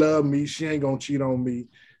 she loved me, she ain't going to cheat on me.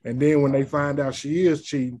 And then when they find out she is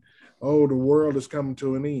cheating, oh, the world is coming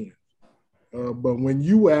to an end. But when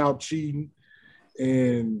you out cheating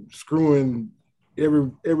and screwing every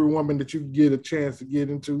woman that you get a chance to get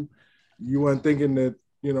into, you weren't thinking that,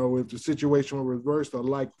 if the situation were reversed, or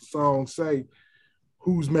like the song say,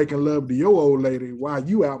 who's making love to your old lady while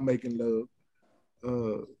you out making love?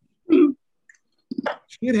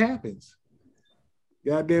 Shit happens.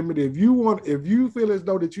 God damn it. If you feel as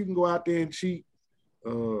though that you can go out there and cheat,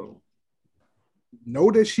 know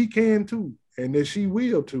that she can too, and that she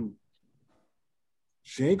will too.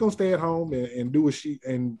 She ain't gonna stay at home and do what she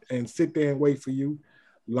and sit there and wait for you,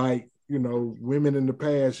 like women in the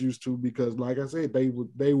past used to, because like I said,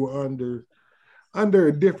 they were under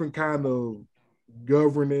a different kind of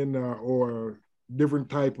governing or different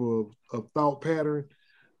type of thought pattern.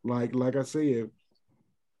 Like I said,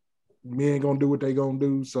 men gonna do what they gonna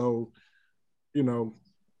do, so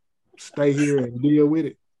stay here and deal with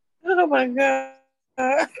it. Oh my God.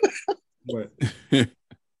 What?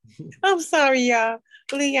 I'm sorry, y'all.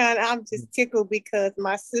 Leon, I'm just tickled because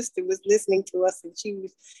my sister was listening to us and she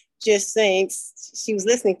was just saying, she was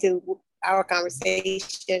listening to our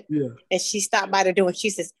conversation. Yeah. And she stopped by the door and she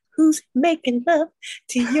says, who's making love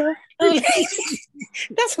to your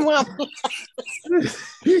That's why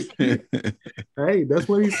Hey, that's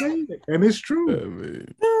what he said. And it's true.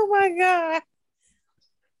 oh my God.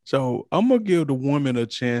 So I'm gonna give the woman a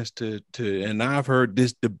chance to, and I've heard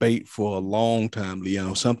this debate for a long time,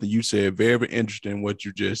 Leon. Something you said very interesting. What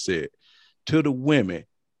you just said to the women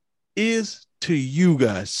is to you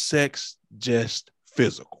guys, sex just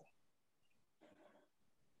physical?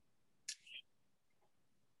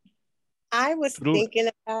 I was thinking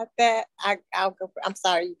about that. I'll go. I'm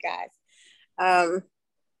sorry, you guys.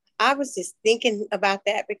 I was just thinking about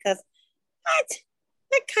that because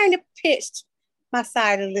that kind of pitched my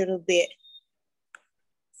side a little bit.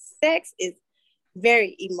 Sex is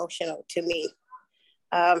very emotional to me.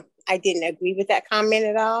 I didn't agree with that comment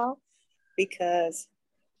at all because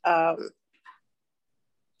I'm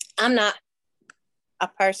not a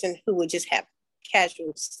person who would just have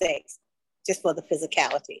casual sex just for the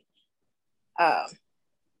physicality.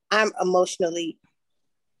 I'm emotionally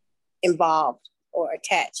involved or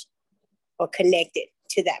attached or connected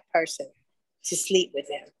to that person to sleep with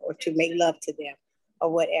them or to make love to them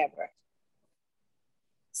or whatever.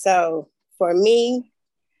 So for me,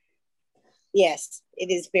 yes,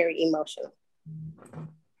 it is very emotional.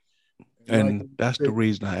 And that's the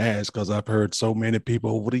reason I asked, because I've heard so many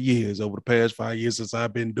people over the past 5 years since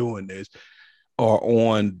I've been doing this, are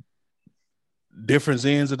on different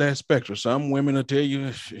ends of that spectrum. Some women will tell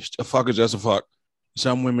you a fuck is just a fuck.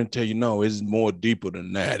 Some women tell you no, it's more deeper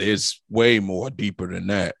than that. It's way more deeper than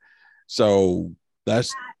that. So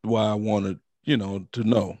that's why I wanted, to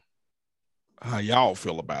know how y'all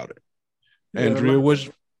feel about it. Yeah, Andrea,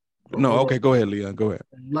 okay, go ahead, Leon. Go ahead.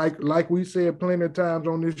 Like we said plenty of times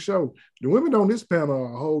on this show, the women on this panel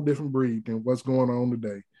are a whole different breed than what's going on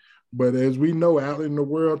today. But as we know out in the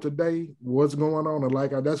world today, what's going on,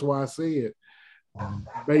 and that's why I said,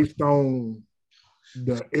 based on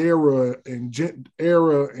the era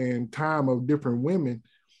and time of different women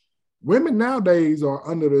nowadays are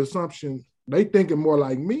under the assumption they thinking more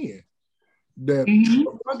like men that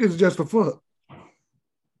fuck is just a fuck.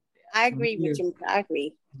 I agree with you. I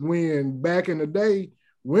agree. When back in the day,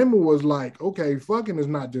 women was like, okay, fucking is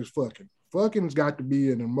not just fucking. Fucking's got to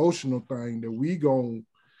be an emotional thing that we gonna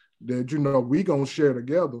share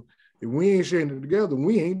together. If we ain't sharing it together,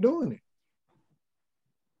 we ain't doing it.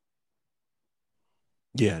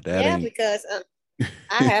 Yeah, because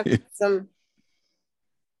I have some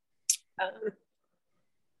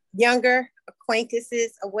younger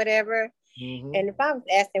acquaintances or whatever, and if I was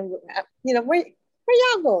asking, where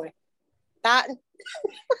y'all going? Thoughtin'?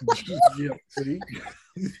 Yeah, see?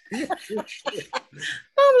 I'm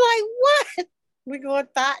like, what? We going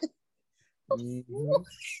Thoughtin'?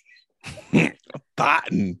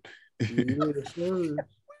 Thoughtin'. Yeah, sure.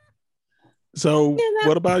 So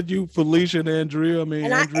what about you, Felicia and Andrea? I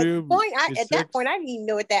mean, Andrea. At that point, I didn't even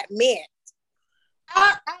know what that meant.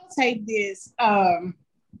 I'll say this.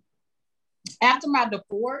 After my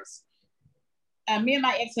divorce, me and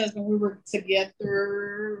my ex-husband, we were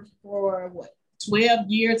together for 12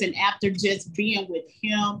 years, and after just being with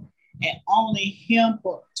him and only him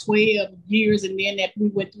for 12 years, and then we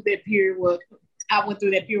went through that period where I went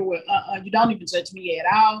through that period where you don't even touch me at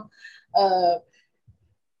all.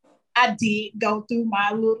 I did go through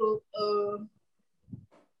my little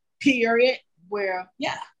period where,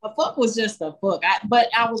 a fuck was just a fuck. But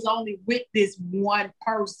I was only with this one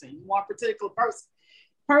particular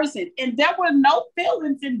person. And there were no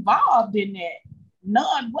feelings involved in that.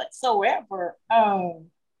 None whatsoever. No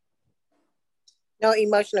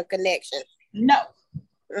emotional connection. No.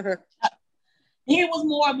 He was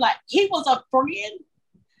more of he was a friend,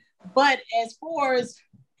 but as far as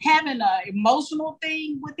having an emotional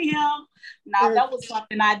thing with him, that was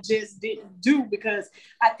something I just didn't do because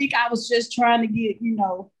I think I was just trying to get,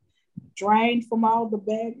 drained from all the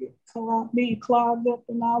baggage, being clogged up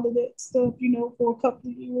and all of that stuff, for a couple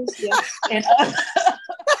of years. Yeah. And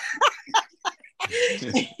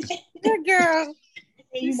good girl.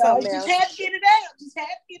 Just had to get it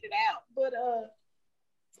out.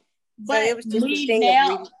 But it was just a thing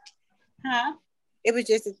now, it was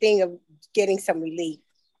just a thing of getting some relief.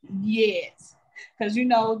 Yes. Because,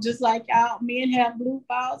 just like y'all men have blue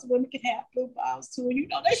balls, women can have blue balls too.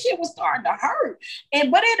 That shit was starting to hurt.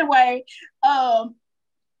 But anyway,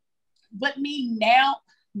 but me now,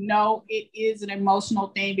 no, it is an emotional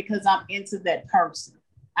thing because I'm into that person.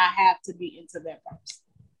 I have to be into that person.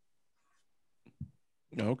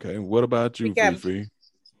 Okay. What about you, Fifi?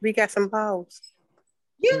 We got some balls.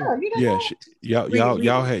 Yeah,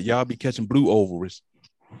 y'all be catching blue ovaries.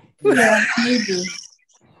 Yeah, we do.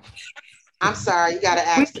 I'm sorry, you gotta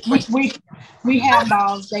ask the question. We have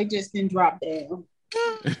balls, they just didn't drop down.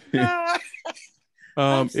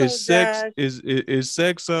 Is sex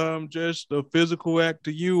just a physical act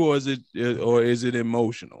to you, or is it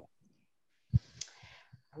emotional?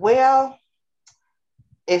 Well,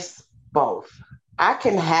 it's both. I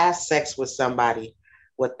can have sex with somebody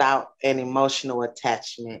without an emotional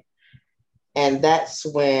attachment. And that's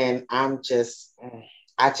when I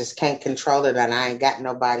just can't control it and I ain't got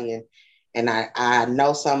nobody and I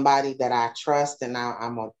know somebody that I trust and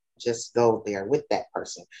I'm gonna just go there with that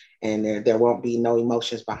person and there won't be no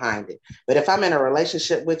emotions behind it. But if I'm in a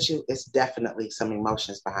relationship with you, it's definitely some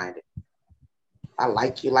emotions behind it. I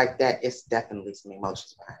like you like that, it's definitely some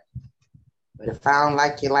emotions behind it. But if I don't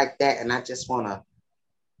like you like that and I just wanna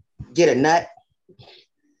get a nut,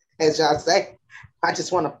 as y'all say, I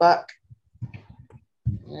just wanna fuck.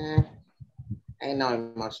 Ain't no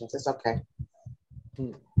emotions. It's okay.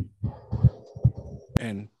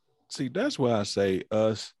 And see, that's why I say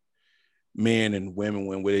us men and women,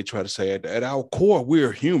 when they try to say at our core,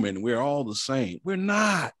 we're human. We're all the same. We're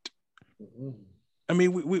not. I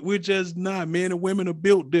mean, we're just not. Men and women are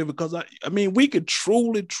built different because I mean, we could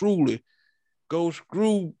truly go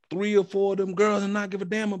screw 3 or 4 of them girls and not give a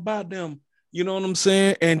damn about them. You know what I'm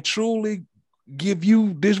saying? And truly give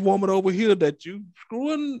you this woman over here that you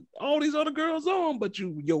screwing all these other girls on, but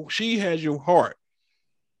she has your heart.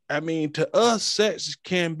 I mean, to us, sex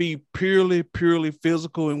can be purely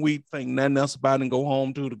physical, and we think nothing else about it and go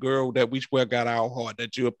home to the girl that we swear got our heart,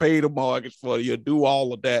 that you'll pay the mortgage for, you'll do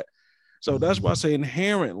all of that. So that's why I say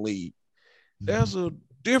inherently, there's a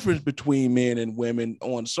difference between men and women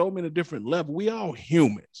on so many different levels. We all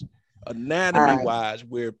humans. Anatomy wise,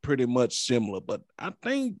 we're pretty much similar, but I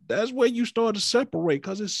think that's where you start to separate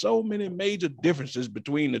because there's so many major differences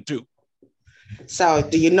between the two. So,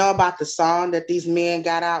 do you know about the song that these men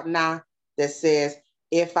got out now that says,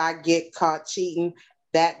 if I get caught cheating,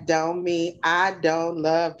 that don't mean I don't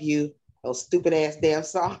love you? Those stupid ass damn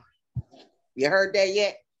song. You heard that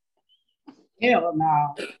yet? Hell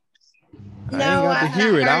no. I ain't got to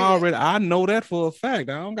hear it. I know that for a fact.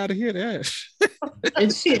 I don't got to hear that.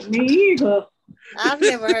 And shit, me either. I've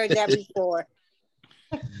never heard that before.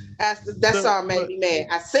 That song made me mad.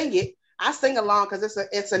 I sing it. I sing along because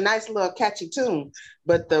it's a nice little catchy tune.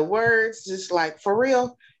 But the words just like, for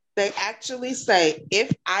real, they actually say,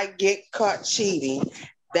 if I get caught cheating,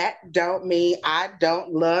 that don't mean I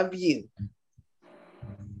don't love you.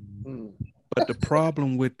 But the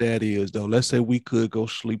problem with that is, though, let's say we could go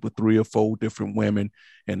sleep with 3 or 4 different women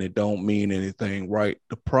and it don't mean anything, right?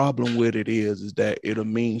 The problem with it is that it'll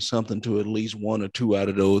mean something to at least 1 or 2 out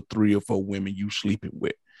of those 3 or 4 women you sleeping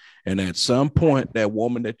with. And at some point, that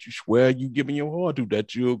woman that you swear you giving your heart to,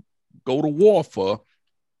 that you'll go to war for,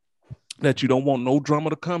 that you don't want no drama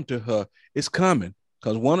to come to her, it's coming.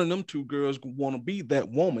 Because one of them 2 girls want to be that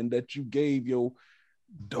woman that you gave your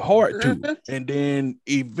heart to. And then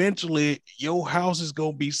eventually your house is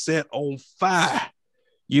going to be set on fire.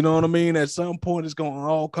 You know what I mean? At some point, it's going to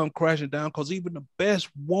all come crashing down because even the best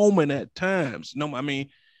woman at times, no, I mean,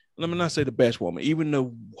 let me not say the best woman, even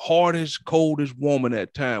the hardest, coldest woman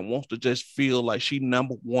at time wants to just feel like she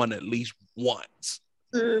number one at least once.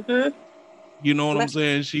 Mm-hmm. You know what I'm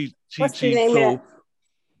saying? What's the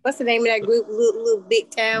name of that group, Little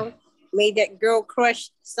Big Town, made that Girl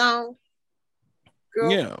Crush song?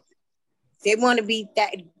 Girl, yeah. They want to be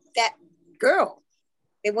that girl.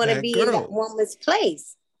 They want to be in that woman's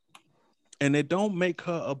place. And it don't make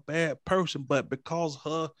her a bad person, but because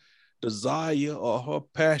her desire or her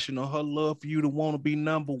passion or her love for you to want to be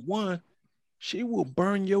number one, she will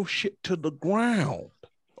burn your shit to the ground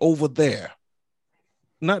over there.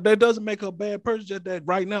 Not that doesn't make her a bad person, just that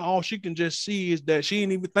right now all she can just see is that she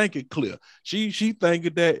ain't even think it clear. She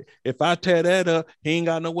thinking that if I tear that up, he ain't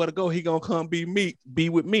got nowhere to go. He gonna come be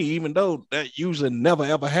with me, even though that usually never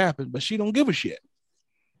ever happens. But she don't give a shit.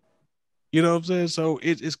 You know what I'm saying? So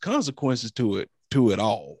it's consequences to it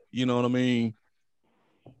all. You know what I mean?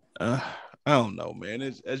 I don't know, man.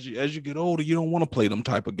 As you get older, you don't want to play them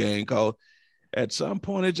type of game because at some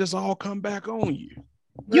point it just all come back on you.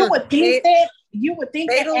 You would think that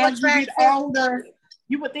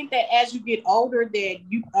as you get older, that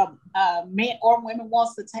you men or women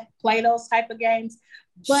wants to play those type of games,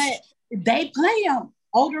 but they play them.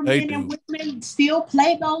 Older men and women still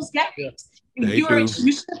play those games.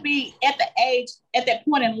 You should be at that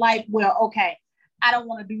point in life where, okay, I don't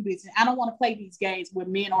want to do this. I don't want to play these games with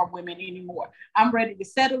men or women anymore. I'm ready to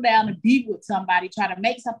settle down and be with somebody, try to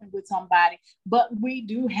make something with somebody. But we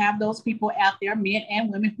do have those people out there, men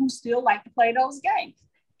and women, who still like to play those games.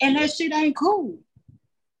 And that shit ain't cool.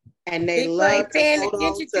 And they love to hold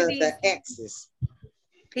on to the exes.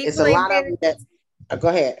 It's a lot of them that... Go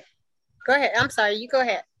ahead. Go ahead. I'm sorry. You go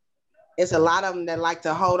ahead. It's a lot of them that like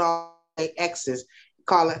to hold on to their exes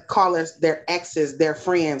call us their exes, their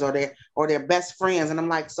friends, or their best friends. And I'm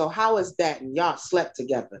like, so how is that? And y'all slept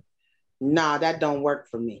together. Nah, that don't work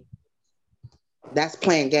for me. That's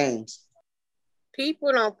playing games.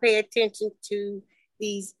 People don't pay attention to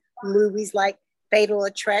these movies like Fatal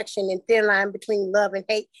Attraction and Thin Line Between Love and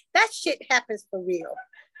Hate. That shit happens for real.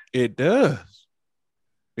 It does.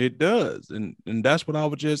 It does. And that's what I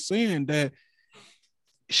was just saying, that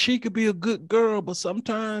she could be a good girl, but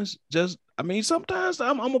sometimes sometimes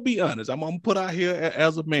I'm gonna be honest. I'm gonna put out here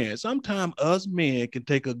as a man. Sometimes us men can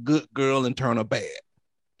take a good girl and turn her bad.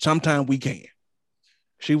 Sometimes we can.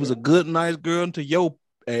 She was a good, nice girl until your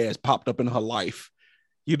ass popped up in her life.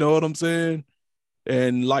 You know what I'm saying?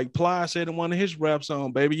 And like Ply said in one of his rap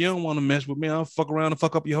songs, baby, you don't want to mess with me. I'll fuck around and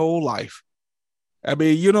fuck up your whole life. I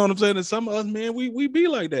mean, you know what I'm saying? And some of us men, we be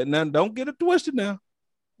like that. Now, don't get it twisted now.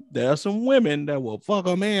 There are some women that will fuck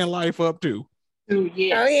a man life up too. Oh,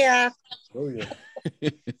 yeah. Oh, yeah.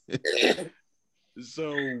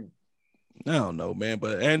 So, I don't know, man.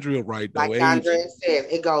 But Andrea right, though. Like Andrea said,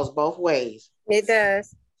 it goes both ways. It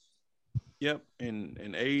does. Yep.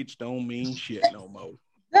 And age don't mean shit no more.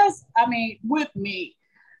 With me,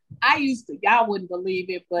 y'all wouldn't believe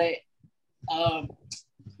it, but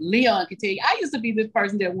Leon can tell you, I used to be this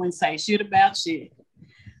person that wouldn't say shit about shit.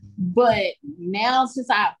 But now, since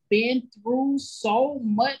I've been through so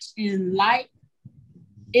much in life,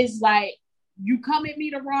 it's like, you come at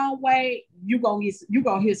me the wrong way, you gonna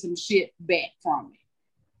hear some shit back from me.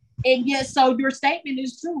 And yes, so your statement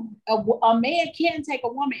is true. A man can take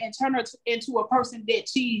a woman and turn her into a person that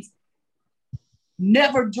she's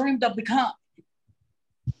never dreamed of becoming.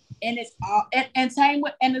 And it's all and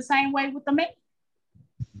the same way with the man.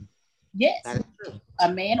 Yes,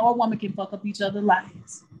 a man or a woman can fuck up each other's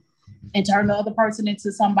lives and turn the other person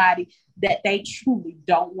into somebody that they truly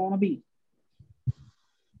don't want to be.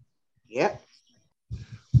 Yep.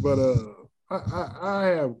 But I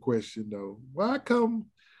have a question though. Why come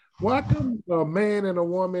a man and a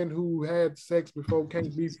woman who had sex before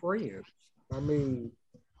can't be friends? I mean,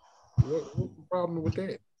 what's the problem with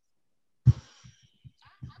that?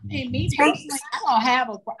 Me personally, I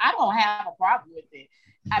don't have a problem with it.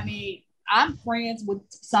 I mean, I'm friends with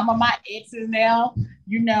some of my exes now.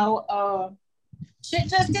 Shit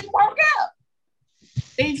just didn't work out.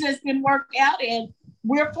 Things just didn't work out, and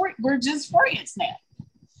we're just friends now.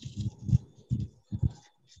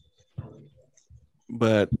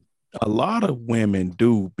 But a lot of women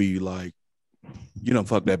do be like, you don't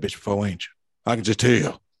fuck that bitch before, ain't you? I can just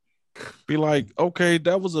tell. Be like, okay,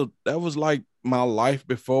 that was like my life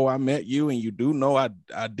before I met you, and you do know I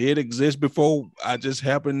did exist before I just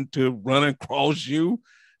happened to run across you.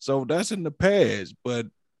 So that's in the past. But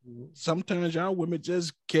sometimes y'all women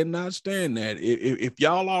just cannot stand that. If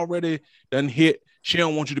y'all already done hit, she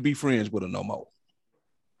don't want you to be friends with her no more.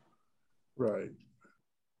 Right.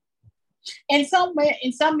 And some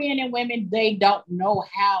men and women, they don't know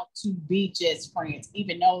how to be just friends,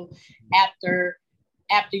 even though after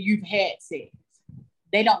you've had sex,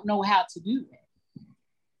 they don't know how to do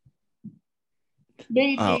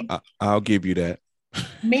that. I'll give you that.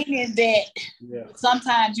 Meaning that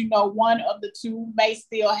sometimes, one of the two may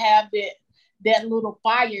still have that little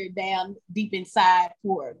fire down deep inside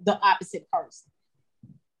for the opposite person.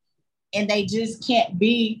 And they just can't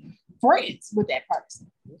be friends with that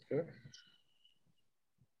person. Okay.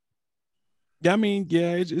 Yeah, I mean,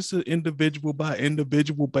 yeah, it's an individual by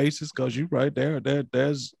individual basis, because you're right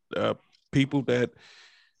there's people that,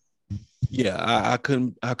 I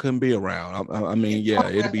couldn't be around. I mean, yeah,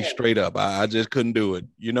 it'd be straight up. I just couldn't do it.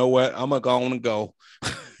 You know what? I'm gonna go on and go.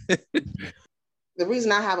 The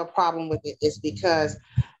reason I have a problem with it is because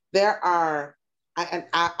I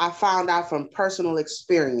found out from personal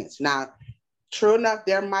experience. Now, true enough,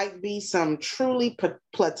 there might be some truly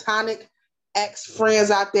platonic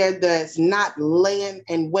ex-friends out there that's not laying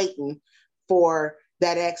and waiting for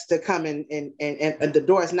that ex to come in, and the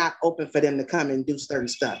door is not open for them to come and do certain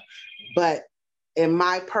stuff. But in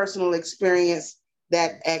my personal experience,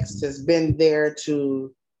 that ex has been there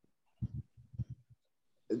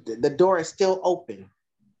the door is still open.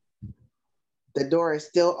 The door is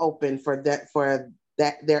still open for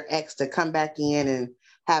their ex to come back in and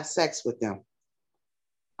have sex with them.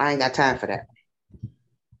 I ain't got time for that.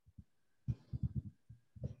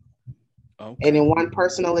 Okay. And in one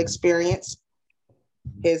personal experience,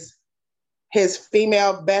 one of his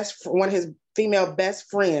female best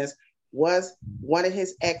friends was one of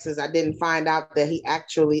his exes. I didn't find out that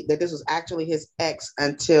this was actually his ex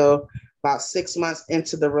until about 6 months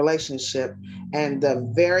into the relationship. And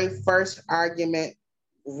the very first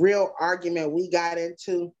real argument we got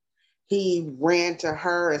into, he ran to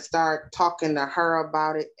her and started talking to her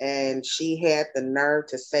about it. And she had the nerve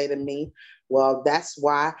to say to me, well, that's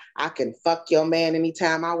why I can fuck your man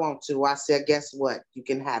anytime I want to. I said, guess what? You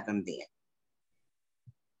can have him then.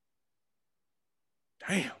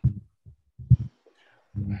 Damn.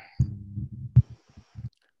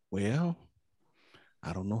 Well,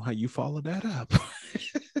 I don't know how you follow that up.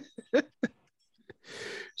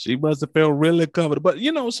 She must have felt really covered. But,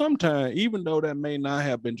 you know, sometimes, even though that may not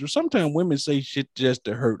have been true, sometimes women say shit just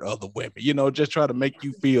to hurt other women, you know, just try to make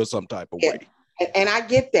you feel some type of way. And I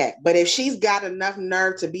get that. But if she's got enough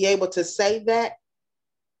nerve to be able to say that,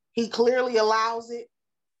 he clearly allows it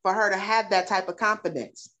for her to have that type of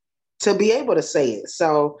confidence to be able to say it.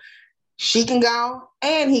 So she can go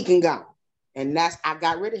and he can go. And I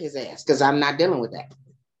got rid of his ass because I'm not dealing with that.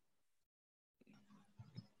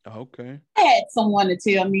 Okay. I had someone to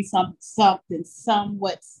tell me something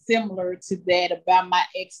somewhat similar to that about my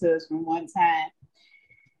ex-husband one time.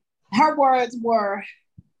 Her words were,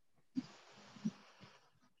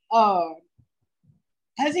 because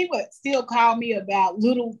he would still call me about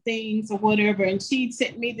little things or whatever, and she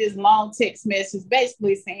sent me this long text message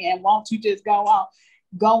basically saying, won't you just go on?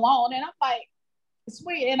 And I'm like,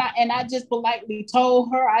 sweet. And I just politely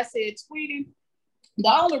told her, I said, sweetie, the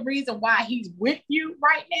only reason why he's with you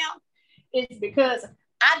right now is because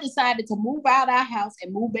I decided to move out our house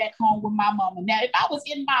and move back home with my mama. Now, if I was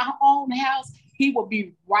in my own house, he would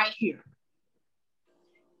be right here.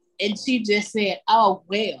 And she just said, oh,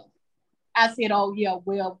 well. I said, oh, yeah,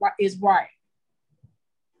 well, it's right.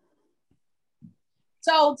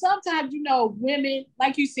 So sometimes, you know, women,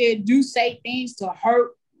 like you said, do say things to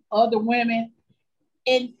hurt other women.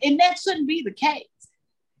 And that shouldn't be the case.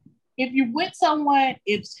 If you're with someone,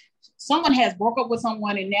 if someone has broke up with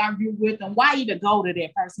someone and now you're with them, why even go to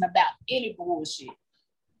that person about any bullshit?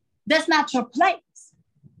 That's not your place.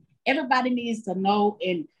 Everybody needs to know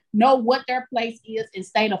what their place is and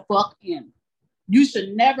stay the fuck in. You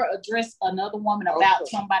should never address another woman about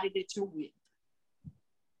somebody that you're with.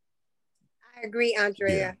 I agree,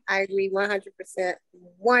 Andrea. Yeah. I agree 100%.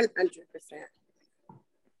 100%.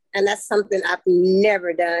 And that's something I've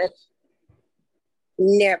never done.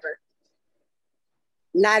 Never.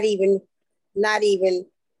 Not even when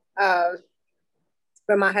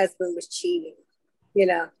my husband was cheating. You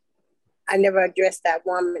know, I never addressed that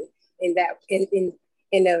woman in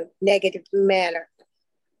a negative manner.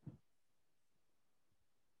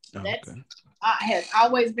 That has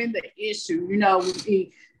always been the issue, you know, with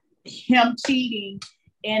him cheating,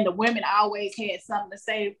 and the women always had something to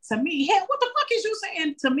say to me. Hell, what the fuck is you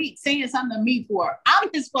saying to me? Saying something to me for? I'm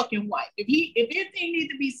his fucking wife. If anything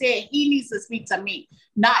needs to be said, he needs to speak to me,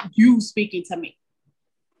 not you speaking to me.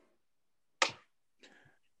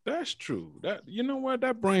 That's true. That, you know what?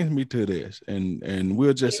 That brings me to this, and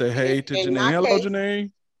we'll just say hey to Janae. Hello,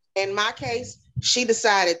 Janae. In my case, she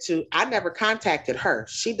decided I never contacted her.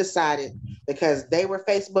 She decided, because they were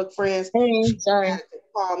Facebook friends, she decided to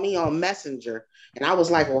call me on Messenger. And I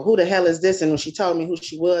was like, well, who the hell is this? And when she told me who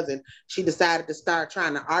she was, and she decided to start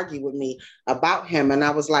trying to argue with me about him. And I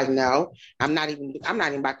was like, no, I'm not even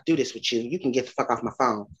about to do this with you. You can get the fuck off my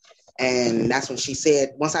phone. And that's when she said,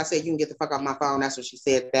 once I said you can get the fuck off my phone, that's when she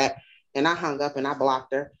said that. And I hung up and I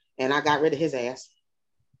blocked her and I got rid of his ass.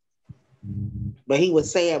 But he would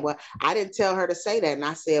say, well, I didn't tell her to say that. And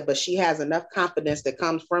I said, but she has enough confidence that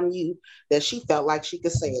comes from you that she felt like she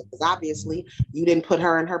could say it. Because obviously you didn't put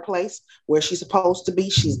her in her place where she's supposed to be.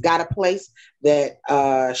 She's got a place that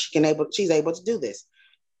she's able to do this.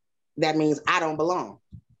 That means I don't belong.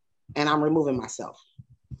 And I'm removing myself.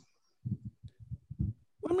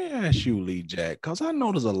 Let me ask you, Lee Jack, because I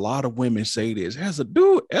know there's a lot of women say this. Has a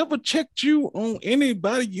dude ever checked you on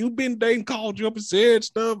anybody you've been dating, called you up and said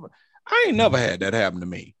stuff? I ain't never had that happen to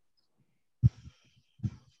me.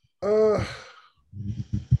 No.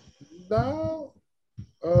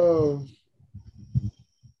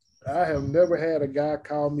 I have never had a guy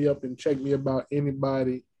call me up and check me about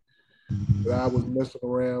anybody that I was messing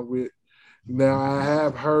around with. Now, I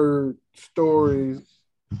have heard stories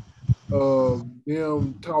of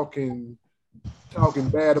them talking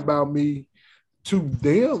bad about me to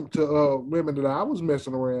women that I was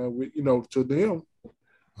messing around with, you know, to them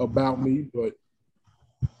about me, but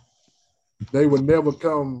they would never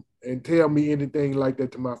come and tell me anything like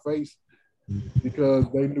that to my face because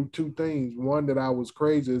they knew two things. One, that I was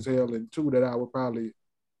crazy as hell, and two, that I would probably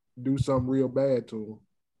do something real bad to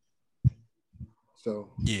them. So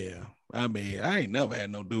yeah, I mean, I ain't never had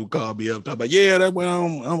no dude call me up talking about, yeah, that's when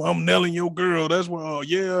I'm nailing your girl. That's why,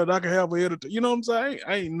 yeah, I can have her editor. You know what I'm saying?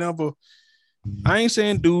 I ain't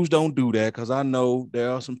saying dudes don't do that, because I know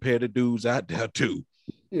there are some petty dudes out there too.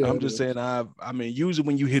 Yeah, I'm just saying, I mean, usually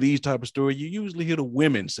when you hear these type of stories, you usually hear the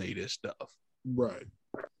women say this stuff. Right.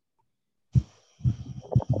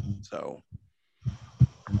 So,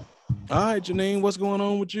 all right, Janine, what's going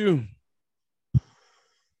on with you?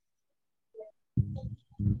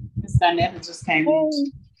 Miss Dynetta just came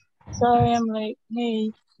in. Sorry, I'm late.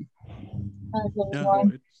 Hey, how's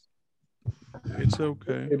everyone? It's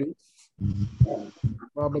okay. It is.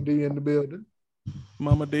 Mama D in the building.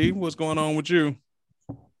 Mama D, what's going on with you?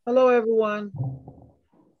 Hello, everyone.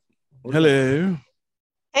 Hello.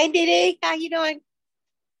 Hey, Diddy, how you doing?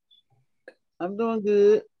 I'm doing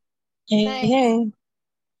good. Hey, Nice. hey,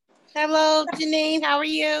 Hello, Janine. How are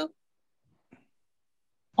you?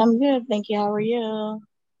 I'm good. Thank you. How are you?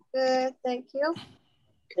 Good, thank you.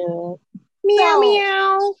 Good. Meow, So-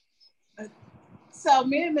 meow. So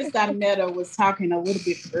me and Miss Dynetta was talking a little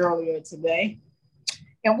bit earlier today.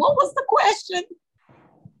 And what was the question?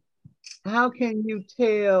 How can you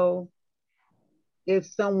tell if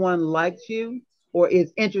someone likes you or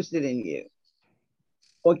is interested in you?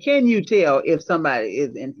 Or can you tell if somebody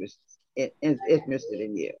is interested in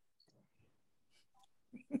you?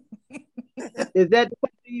 Is that the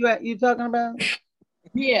question you talking about?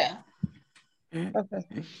 Yeah. Okay.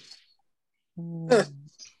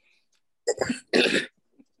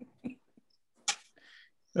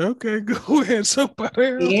 Okay, go ahead, somebody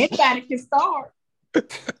else. Anybody can start.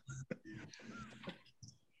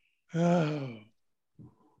 Oh.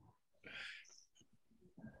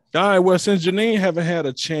 All right, well, since Janine haven't had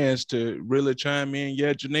a chance to really chime in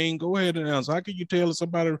yet, Janine, go ahead and answer. How can you tell if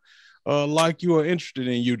somebody like you or interested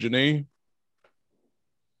in you, Janine?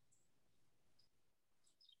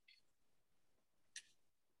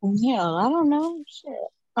 Yeah, I don't know. Shit.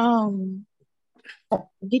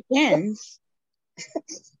 Depends.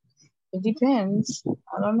 It depends.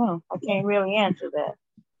 I don't know. I can't really answer that.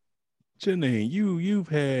 Janine, you've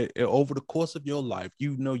had over the course of your life,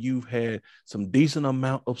 you've had some decent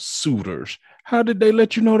amount of suitors. How did they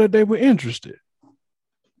let you know that they were interested?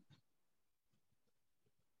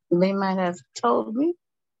 They might have told me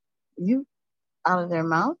you out of their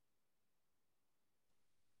mouth.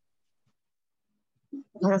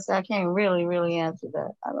 I can't really answer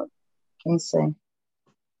that. Can't say.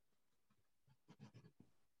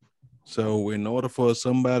 So in order for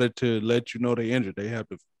somebody to let you know they're interested, they have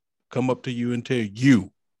to come up to you and tell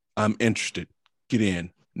you, I'm interested. Get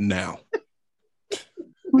in now.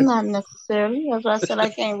 Not necessarily. That's why I said I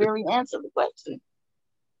can't really answer the question.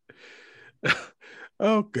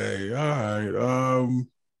 Okay, all right.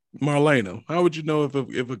 Marlena, how would you know if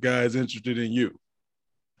a guy is interested in you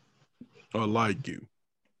or like you?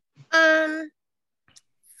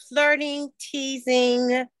 Flirting,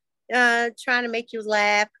 teasing, trying to make you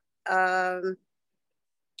laugh.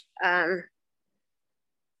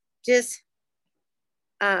 Just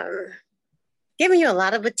giving you a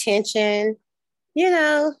lot of attention,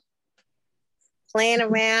 playing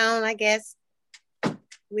around, I guess,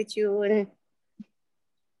 with you and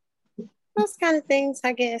those kind of things,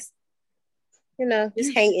 I guess.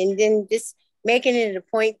 Just hanging, then just making it a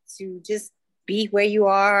point to just be where you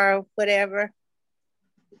are or whatever.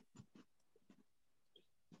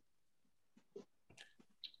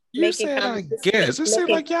 You said, I guess. It seems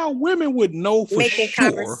like y'all women would know for making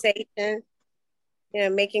sure. Conversation,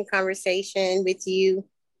 making conversation with you.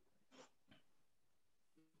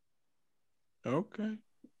 Okay.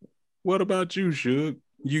 What about you, Suge?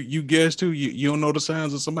 You guess too? You don't know the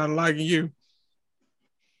signs of somebody liking you?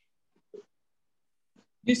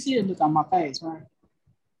 You see the look on my face, right?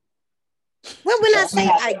 Well, when I say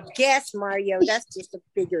I guess, Mario, that's just a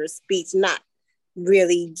figure of speech, not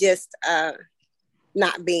really just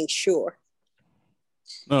not being sure.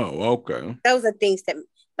 Oh, okay. Those are things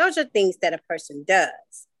that a person does.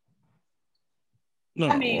 No,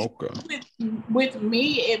 I mean, okay. with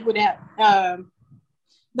me, it would have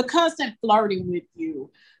the constant flirting with you,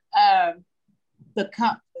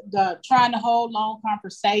 the trying to hold long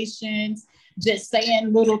conversations, just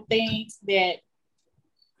saying little things that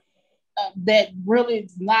really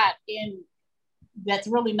is not in. That's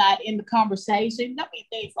really not in the conversation. I mean,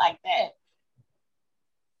 things like that.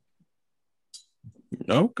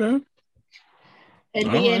 Okay. And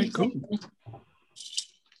all then right, cool.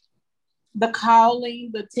 The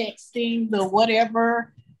calling, the texting, the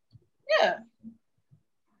whatever. Yeah.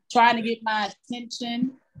 Trying to get my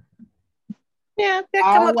attention. Yeah, they'll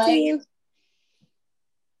come up to you.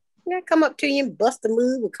 They'll come up to you and bust a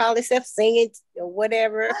move or call themselves singing or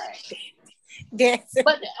whatever. Dancing.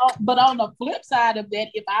 But on the flip side of that,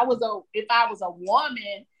 if I was a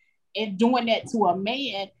woman and doing that to a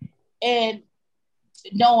man and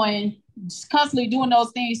knowing constantly doing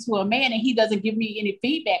those things to a man and he doesn't give me any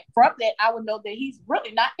feedback from that, I would know that he's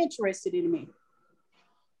really not interested in me.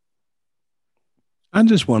 I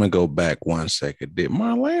just want to go back 1 second. Did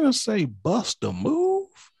Marlena say bust a move?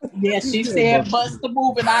 Yeah, she said bust a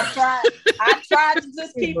move, and I tried to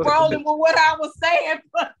just keep rolling with what I was saying,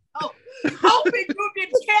 but hoping you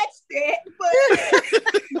didn't catch that.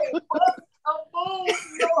 But bust a move,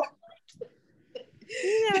 Lord.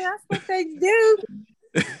 Yeah, that's what they do.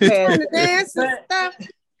 Trying to dance and stuff.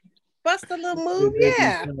 Bust a little move,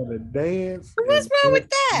 yeah. Dance. What's wrong with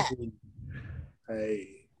that?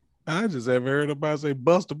 Hey. I just haven't heard nobody say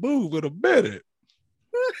bust a move in a minute.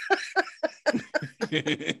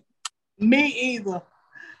 Me either.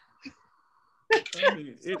 I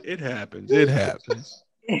mean, it happens. It happens.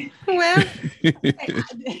 Well,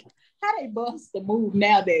 how they bust the move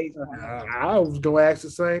nowadays? I was gonna ask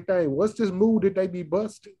the same thing. What's this move that they be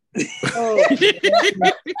busting? Oh,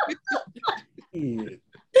 yeah.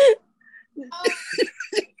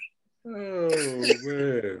 Oh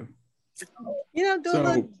man. You know, do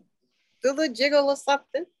a little jiggle or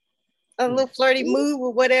something. A little flirty move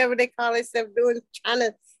or whatever they call themselves doing, trying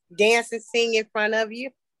to dance and sing in front of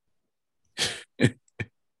you.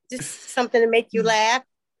 Just something to make you laugh.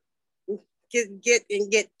 Get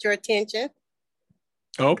your attention.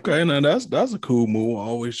 Okay, now that's a cool move.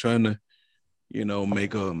 Always trying to,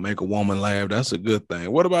 make a woman laugh. That's a good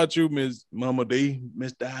thing. What about you, Miss Mama D,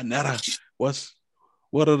 Miss Dinetta? What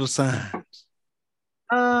are the signs?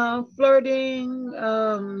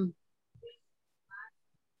 Flirting,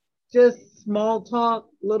 just small talk,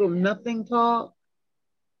 little nothing talk,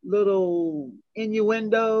 little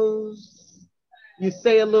innuendos. You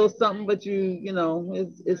say a little something, but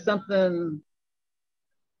it's something.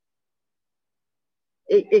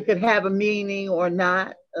 It could have a meaning or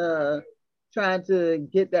not. Trying to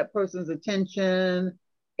get that person's attention,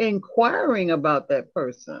 inquiring about that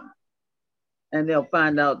person. And they'll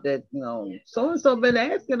find out that, so-and-so been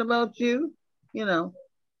asking about you,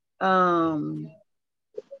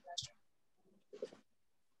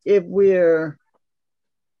 if we're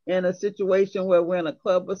in a situation where we're in a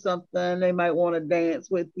club or something, they might want to dance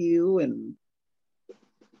with you, and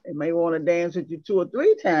they may want to dance with you 2 or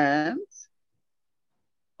 3 times.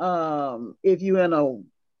 If you're in a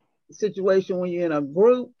situation when you're in a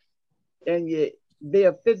group and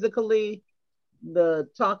they're physically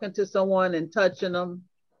talking to someone and touching them,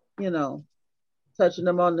 touching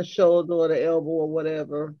them on the shoulder or the elbow or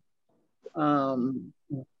whatever.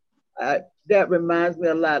 That reminds me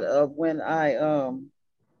a lot of when I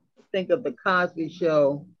think of the Cosby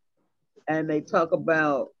Show, and they talk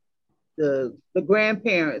about the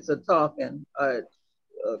grandparents are talking,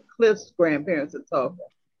 Cliff's grandparents are talking,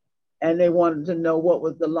 and they wanted to know what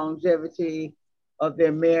was the longevity of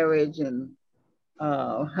their marriage and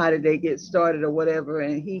how did they get started or whatever.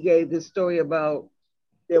 And he gave this story about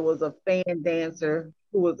there was a fan dancer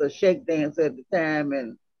who was a shake dancer at the time,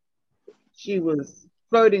 and she was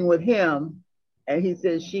flirting with him. And he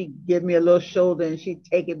said she'd give me a little shoulder and she'd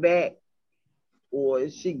take it back, or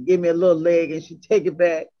she'd give me a little leg and she'd take it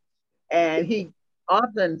back. And he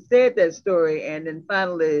often said that story. And then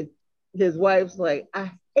finally, his wife's like,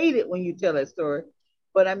 I hate it when you tell that story.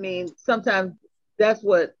 But I mean, sometimes that's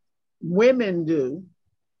what women do.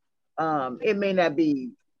 It may not be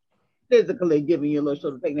physically giving you a little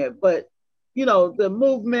shoulder taking that, but the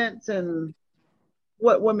movements and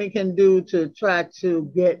what women can do to try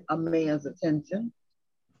to get a man's attention.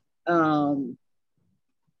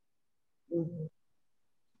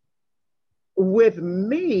 With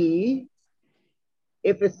me,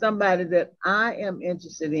 if it's somebody that I am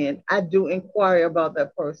interested in, I do inquire about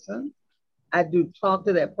that person. I do talk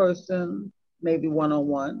to that person, maybe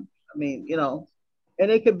one-on-one. I mean, and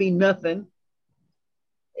it could be nothing.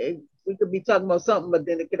 We could be talking about something, but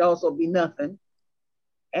then it could also be nothing.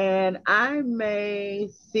 And I may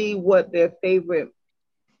see what their favorite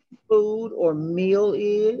food or meal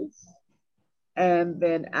is. And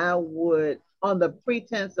then I would, on the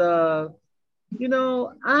pretense of,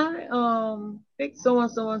 I picked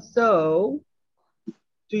so-and-so and so.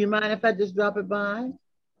 Do you mind if I just drop it by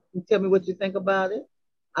and tell me what you think about it?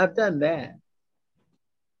 I've done that.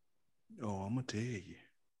 Oh, I'm going to tell you.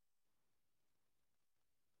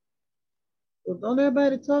 Well, don't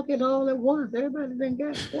everybody talk it all at once. Everybody then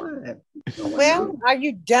got quiet. Well, are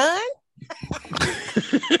you done?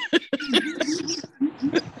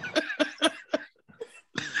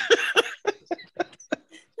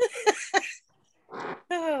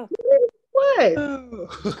 What?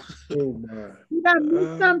 Oh my. You got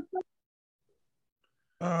me something?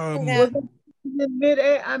 Was it in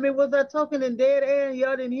mid-air? I mean, was I talking in dead air and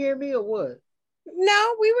y'all didn't hear me or what?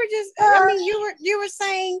 No, we were just. I mean, you were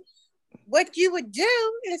saying what you would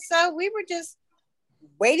do, and so we were just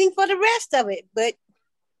waiting for the rest of it. But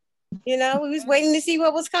we was waiting to see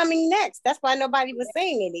what was coming next. That's why nobody was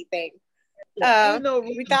saying anything. We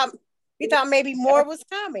thought maybe more was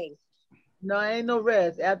coming. No, ain't no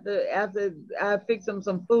rest. After I fix them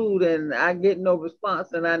some food and I get no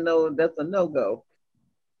response, and I know that's a no-go,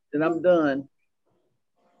 then I'm done.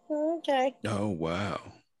 Okay. Oh wow.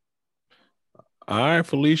 All right,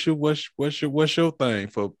 Felicia, what's your thing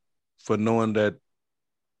for knowing that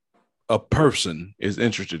a person is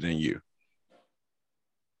interested in you?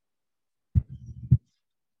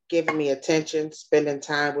 Giving me attention, spending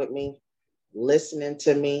time with me, listening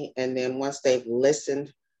to me, and then once they've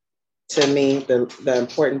listened to me, the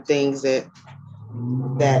important things that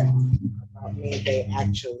mean they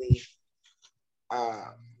actually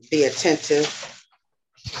be attentive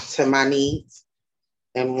to my needs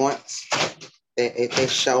and wants. If they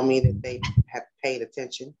show me that they have paid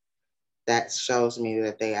attention, that shows me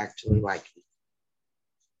that they actually like me.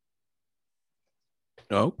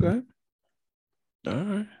 Okay.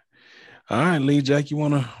 All right, Lee Jack, you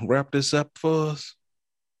want to wrap this up for us?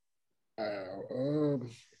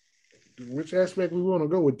 Which aspect we want to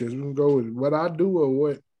go with this? We can go with what I do or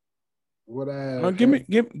what I give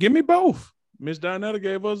me both. Miss Dinetta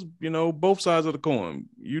gave us, both sides of the coin.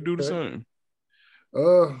 You do the same.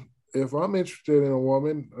 If I'm interested in a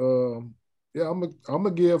woman, I'm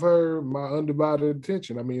gonna give her my undivided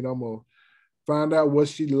attention. I mean, I'm gonna find out what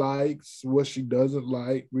she likes, what she doesn't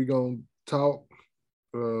like. We're gonna talk.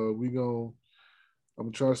 I'm gonna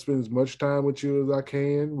try to spend as much time with you as I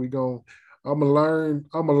can. I'm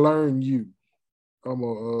gonna learn you. I'm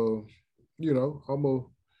gonna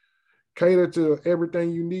cater to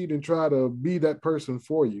everything you need and try to be that person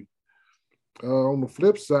for you. On the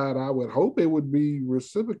flip side, I would hope it would be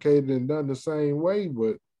reciprocated and done the same way,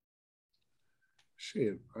 but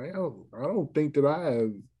shit, I don't think that I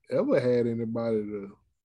have ever had anybody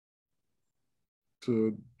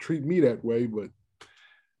to treat me that way, but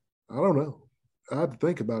I don't know. I have to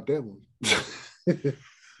think about that one.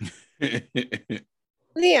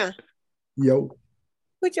 Leon. Yo.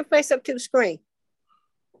 Put your face up to the screen.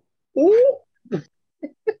 Ooh.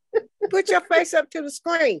 Put your face up to the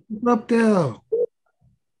screen. Up there.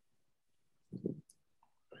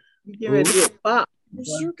 You get ready to do a pop.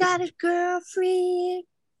 You got a girlfriend?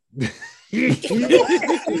 Look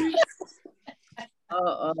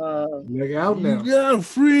out now. You got a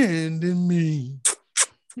friend in me.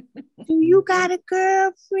 Do you got a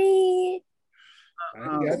girlfriend? I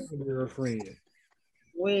ain't got a girlfriend.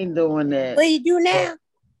 We ain't doing that. What you do now?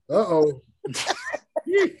 Uh-oh.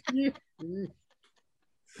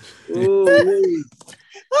 Ooh,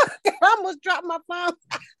 I almost dropped my phone.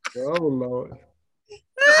 Oh Lord.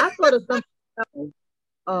 I thought of something else.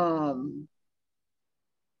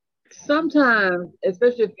 Sometimes,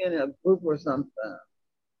 especially if you're in a group or something,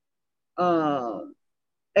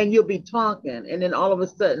 and you'll be talking, and then all of a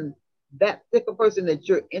sudden, that particular person that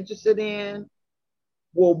you're interested in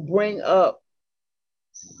will bring up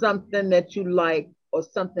something that you like or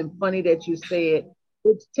something funny that you said,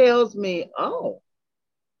 which tells me, oh,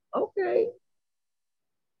 okay.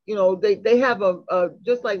 They have a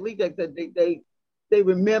just like Lee Jack said, they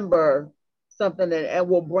remember something and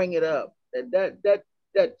will bring it up. That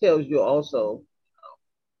tells you also.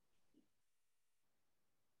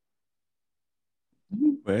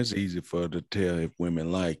 Well, it's easy for her to tell if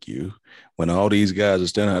women like you. When all these guys are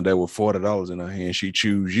standing out there with $40 in her hand, she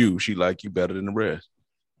choose you. She like you better than the rest.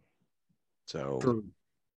 So true.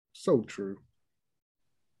 So true.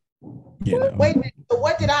 Wait a minute. So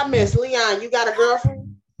what did I miss? Leon, you got a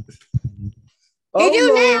girlfriend? You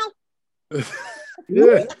do now.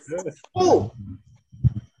 Yeah. Who?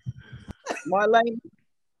 Marlene.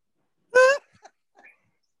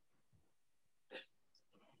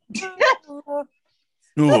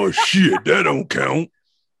 oh shit, that don't count.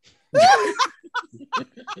 What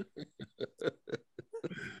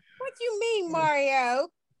you mean, Mario?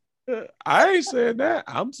 I ain't saying that.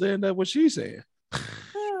 I'm saying that what she's saying.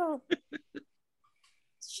 Oh.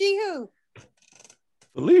 She who?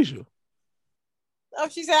 Felicia. Oh,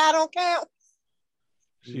 she said I don't count.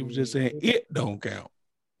 She was just saying it don't count.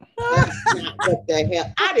 What the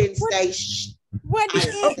hell? I didn't say What do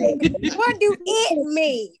it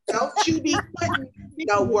mean? Don't you be putting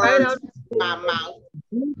no words in my mouth.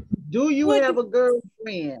 Do you have a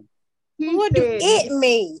girlfriend? What do it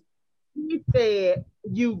mean? He said,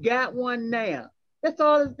 you got one now. That's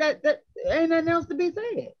all. That ain't nothing else to be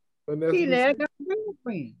said. He now got a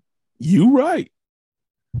girlfriend. You right.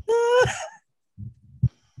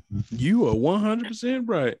 You are 100%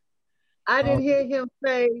 right. I didn't hear him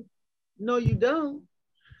say, no, you don't.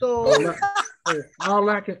 So all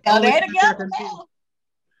I can, Now only they thing together now.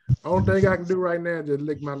 only thing I can do right now is just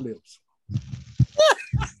lick my lips.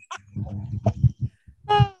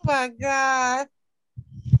 Oh my God.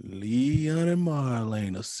 Leon and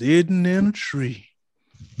Marlene are sitting in a tree.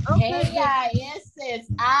 KISSING.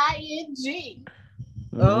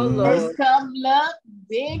 Oh, Mm. Lord. First comes love,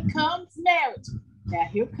 then comes marriage. Now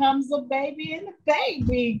here comes a baby in the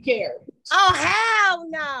baby carriage. Oh, hell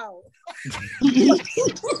no.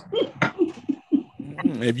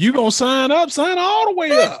 If you gonna sign up, sign all the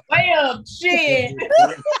way up. Way up, shit.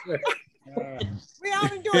 We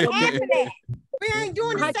only doing half of that. We ain't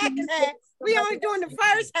doing the second half. We only doing the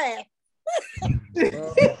first half.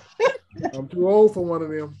 I'm too old for one of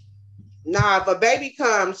them. Nah, if a baby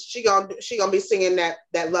comes, she gonna be singing that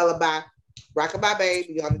lullaby, "Rockabye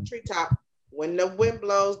Baby" on the treetop. When the wind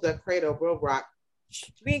blows, the cradle will rock.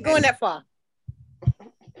 We ain't going that far.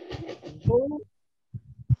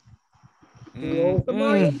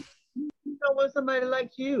 Somebody, you know when somebody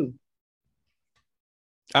like you.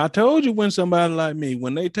 I told you when somebody like me,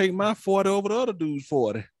 when they take my 40 over the other dude's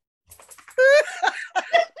 40.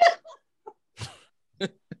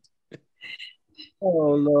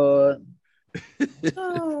 Oh, Lord.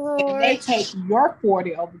 Oh, They take your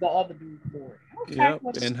 40 over the other dude's 40. Okay, Yep.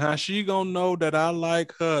 well, And how she gonna know that I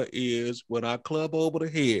like her is when I club over the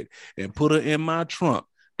head and put her in my trunk.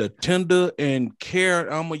 The tender and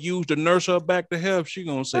care I'm gonna use to nurse her back to health. She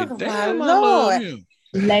gonna say, oh, "Damn, my I love Lord. him."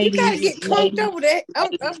 You ladies, gotta get clumped ladies, over there. I'm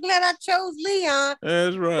glad I chose Leon.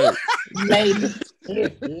 That's right. ladies,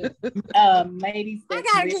 ladies, I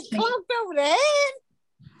that's gotta get listening, clumped over the head.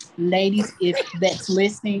 ladies, if that's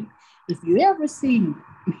listening, if you ever see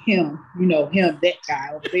him, you know him, that guy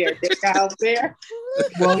over there,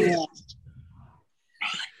 well,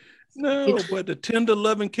 No, but the tender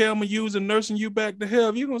loving care I'm gonna use in nursing you back to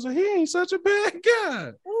health, you're gonna say he ain't such a bad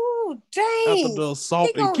guy. Ooh, After dang. the assault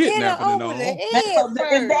He and gonna hit her kidnapping and over the all. head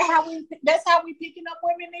first. that's how we picking up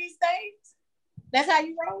women these days? That's how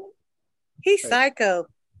you roll? He's psycho.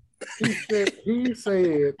 He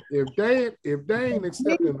said if they ain't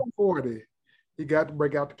accepting the 40, he got to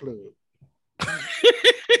break out the club.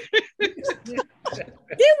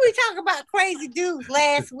 Didn't we talk about crazy dudes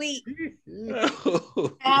last week?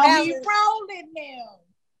 How we rolling now?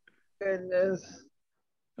 Goodness.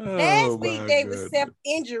 Last week they were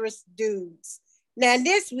self-injurious dudes. Now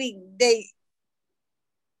this week they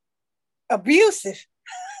abusive.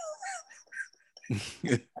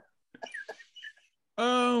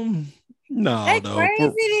 No, They though.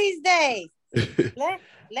 crazy these days.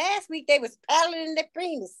 Last week they was paddling their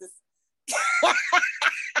penises.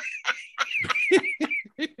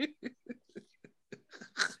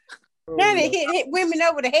 Now they hit women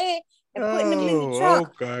over the head and putting them in the trunk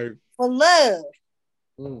for love.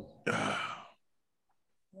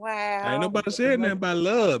 Wow. Ain't nobody said nothing about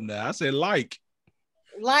love now. I said like.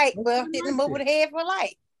 Like, well, hitting them over the head for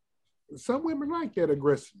like. Some women like that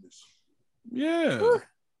aggressiveness. Yeah.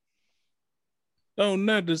 Don't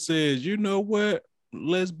nothing says, you know what?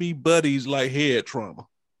 Let's be buddies like head trauma.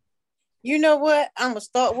 You know what? I'm gonna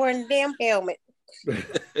start wearing the damn helmet.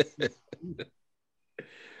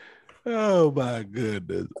 Oh my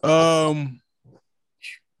goodness. I'm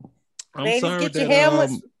Ladies, sorry get your that,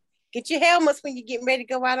 helmets. Get your helmets when you're getting ready to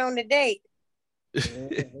go out on the date.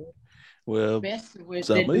 Well,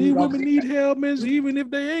 some of these women need helmets even if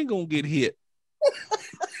they ain't gonna get hit.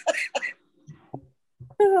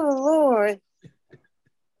 Oh Lord.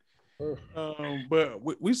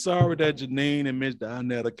 But we sorry that Janine and Miss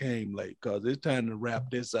Donetta came late because it's time to wrap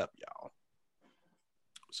this up, y'all.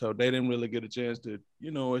 So they didn't really get a chance to,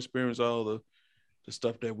 experience all the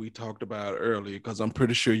stuff that we talked about earlier, because I'm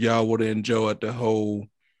pretty sure y'all would have enjoyed the whole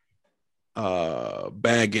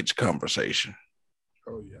baggage conversation.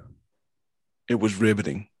 Oh, yeah. It was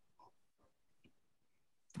riveting.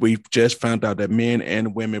 We just found out that men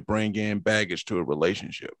and women bring in baggage to a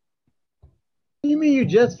relationship. You mean you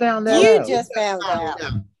just found that out? You just found out.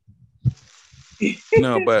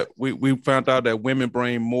 No, but we found out that women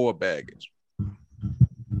bring more baggage.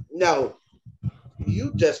 No,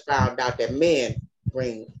 you just found out that men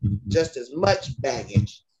bring just as much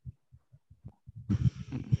baggage.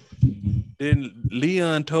 Then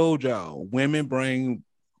Leon told y'all women bring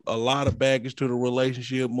a lot of baggage to the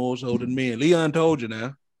relationship more so than men. Leon told you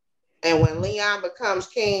now. And when Leon becomes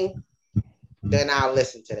king, then I'll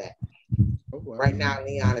listen to that. Oh, wow. Right now,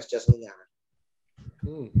 Leon is just Leon.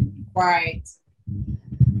 Right.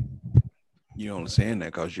 You only saying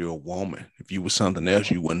that because you're a woman. If you were something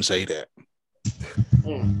else, you wouldn't say that.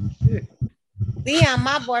 Leon,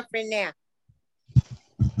 my boyfriend now.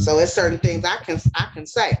 So it's certain things I can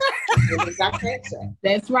say, certain things I can't say.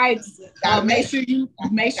 That's right. Make sure you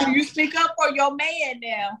speak up for your man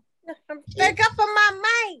now. Speak up for my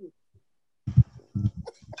man.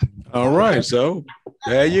 All right, so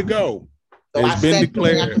there you go. So it's been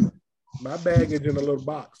declared. My baggage in a little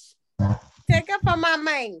box. Take up for my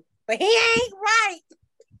man, but he ain't right.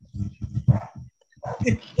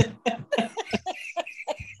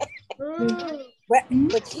 But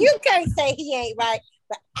you can't say he ain't right,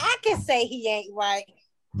 but I can say he ain't right.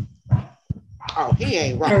 Oh, he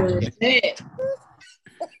ain't right.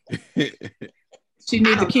 She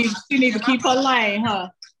need to keep her lane, huh?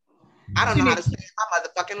 I don't know how to stay in my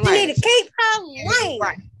motherfucking She lane. need to keep her lane.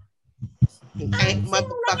 Right. She don't know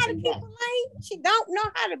how to keep her lane. She don't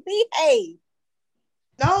know how to behave.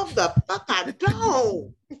 No, the fuck I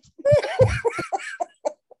don't.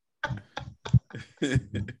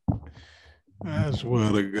 I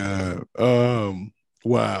swear to God.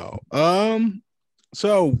 Wow.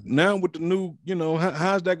 So now with the new,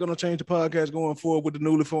 how's that going to change the podcast going forward with the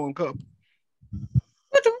newly formed couple?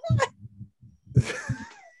 What the what?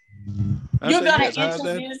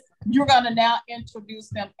 You're gonna now introduce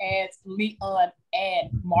them as Leon and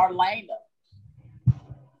Marlena.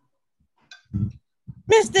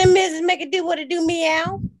 Mr. and Mrs. Make it do what it do,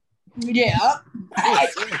 meow. Yeah.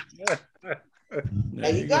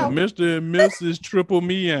 There you go. Mr. and Mrs. Triple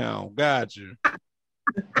Meow. Gotcha.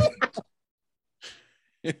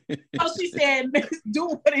 Oh, she said, do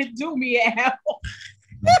what it do, meow.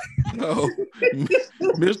 No,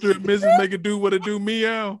 Mr. and Mrs. Make it do what it do,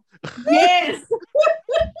 meow. Yes.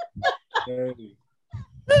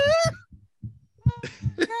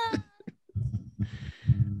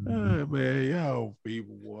 Oh, man, y'all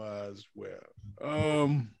people wise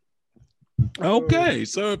well. Okay,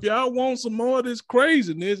 so if y'all want some more of this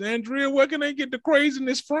craziness, Andrea, where can they get the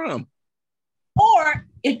craziness from? Or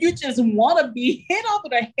if you just want to be hit over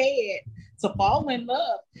the head to fall in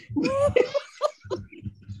love, we'd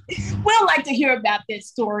like to hear about that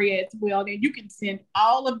story as well. And you can send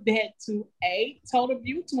all of that to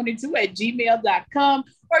totalview22@gmail.com,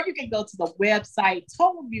 or you can go to the website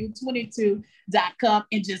totalview22.com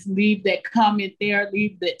and just leave that comment there,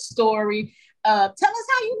 leave that story. Tell us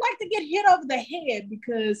how you like to get hit over the head,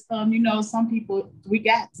 because some people, we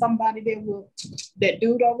got somebody that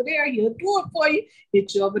dude over there, he'll do it for you,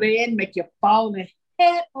 hit you over the head, make you fall in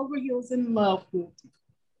head over heels in love with you.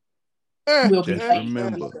 Just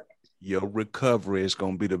remember, your recovery is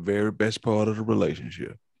going to be the very best part of the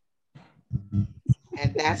relationship. And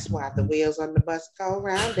that's why the wheels on the bus go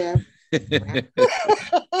round and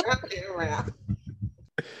round.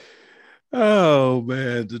 Oh,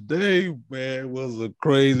 man, today, man, was a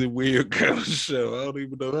crazy, weird kind of show. I don't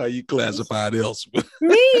even know how you classify it else.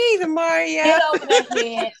 Me either, Mario.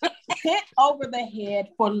 Hit over the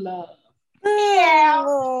head for love. Yeah,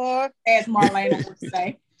 Lord. As Marlena would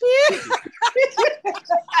say.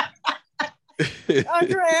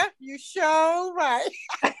 Andrea, you sure right.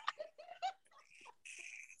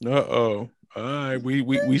 Uh-oh. All right,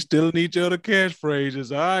 we still need each other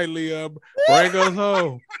catchphrases. All right, Leah, bring us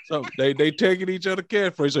home. So they taking each other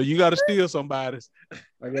catchphrases. So you got to steal somebody's.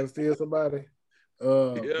 I got to steal somebody.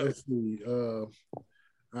 Let's see.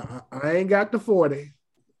 I ain't got the 40.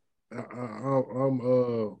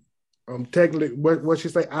 I'm technically what she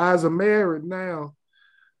say. Eyes are married now,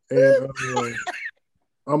 and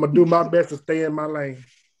I'm gonna do my best to stay in my lane.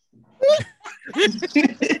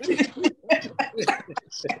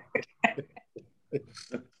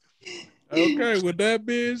 Okay, with that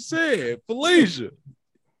being said, Felicia,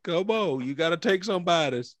 come on, you got to take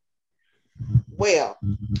somebody's. Well,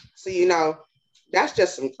 so that's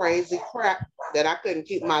just some crazy crap that I couldn't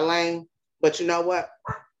keep my lane. But you know what?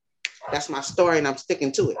 That's my story, and I'm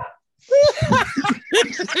sticking to it.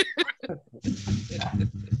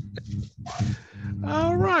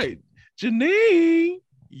 All right, Janine,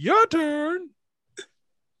 your turn.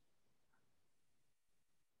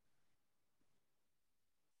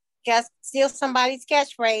 Just steal somebody's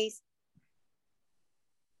catchphrase.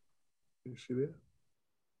 Is she there?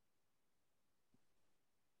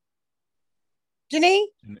 Janine,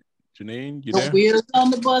 you there? The wheels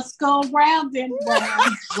on the bus go round and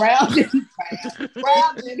round, round and round,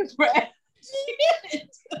 round and round.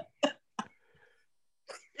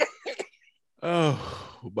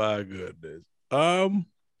 Oh my goodness.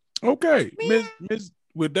 Okay, Miss.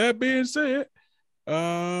 With that being said,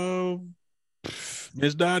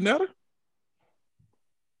 Miss Donetta.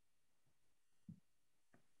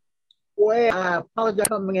 Well, I apologize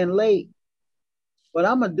for coming in late, but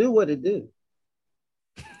I'm gonna do what it do.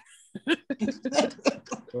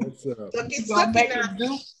 What's up?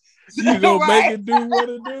 You gonna Right. make it do what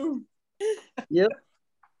it do? Yep.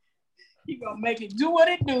 You gonna make it do what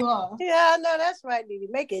it do, huh? Yeah, I know that's right, Didi.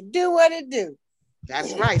 Make it do what it do.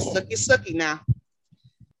 That's right. Sucky now.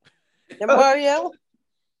 And Mario?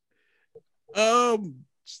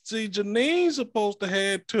 See, Janine's supposed to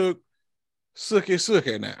have took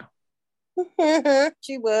Suki now.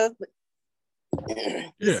 She was, but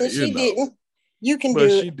Yeah, since you she know. didn't, you can But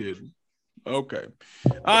do she it. didn't. Okay.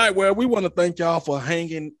 All right. Well, we want to thank y'all for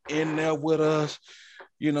hanging in there with us.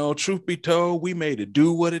 You know, truth be told, we made it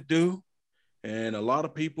do what it do. And a lot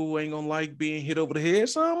of people ain't gonna like being hit over the head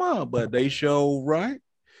somehow, but they show right.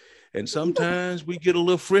 And sometimes we get a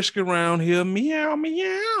little frisky around here. Meow,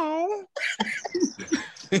 meow.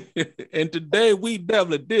 And today we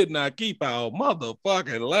definitely did not keep our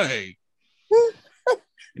motherfucking leg.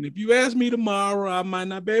 And if you ask me tomorrow, I might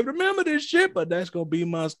not be able to remember this shit, but that's gonna be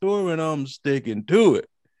my story, and I'm sticking to it.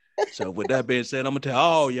 So with that being said, I'm gonna tell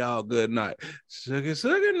all y'all good night.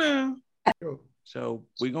 Sucky now. So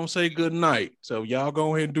we're gonna say good night. So y'all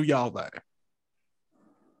go ahead and do y'all thing.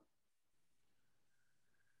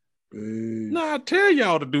 Nah, I tell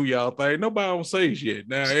y'all to do y'all thing. Nobody don't say shit.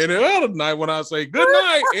 Now, any other night when I say good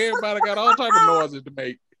night, everybody got all type of noises to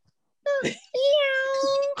make.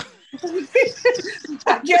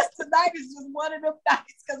 I guess tonight is just one of them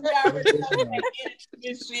nights because we already know that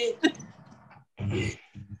this shit.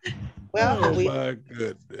 Well, Oh we my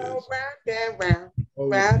goodness. go round and round,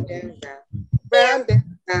 round and round, round and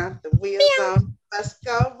round. The wheels on. Let's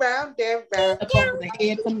go round and round. Up over the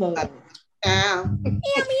head to love. Down.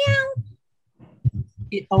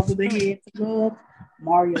 Get over the head to love.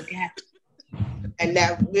 Mario got it. And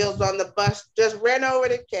that wheels on the bus just ran over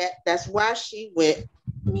the cat. That's why she went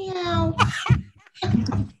meow.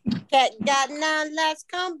 Cat got 9 lives.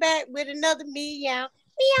 Come back with another meow.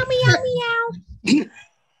 Meow, meow, meow.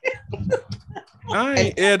 I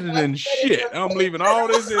ain't editing shit. I'm leaving all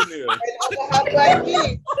this in there.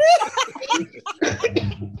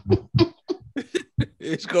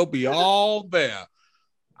 It's gonna be all there.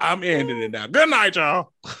 I'm ending it now. Good night,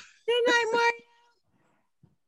 y'all. Good night, Mario.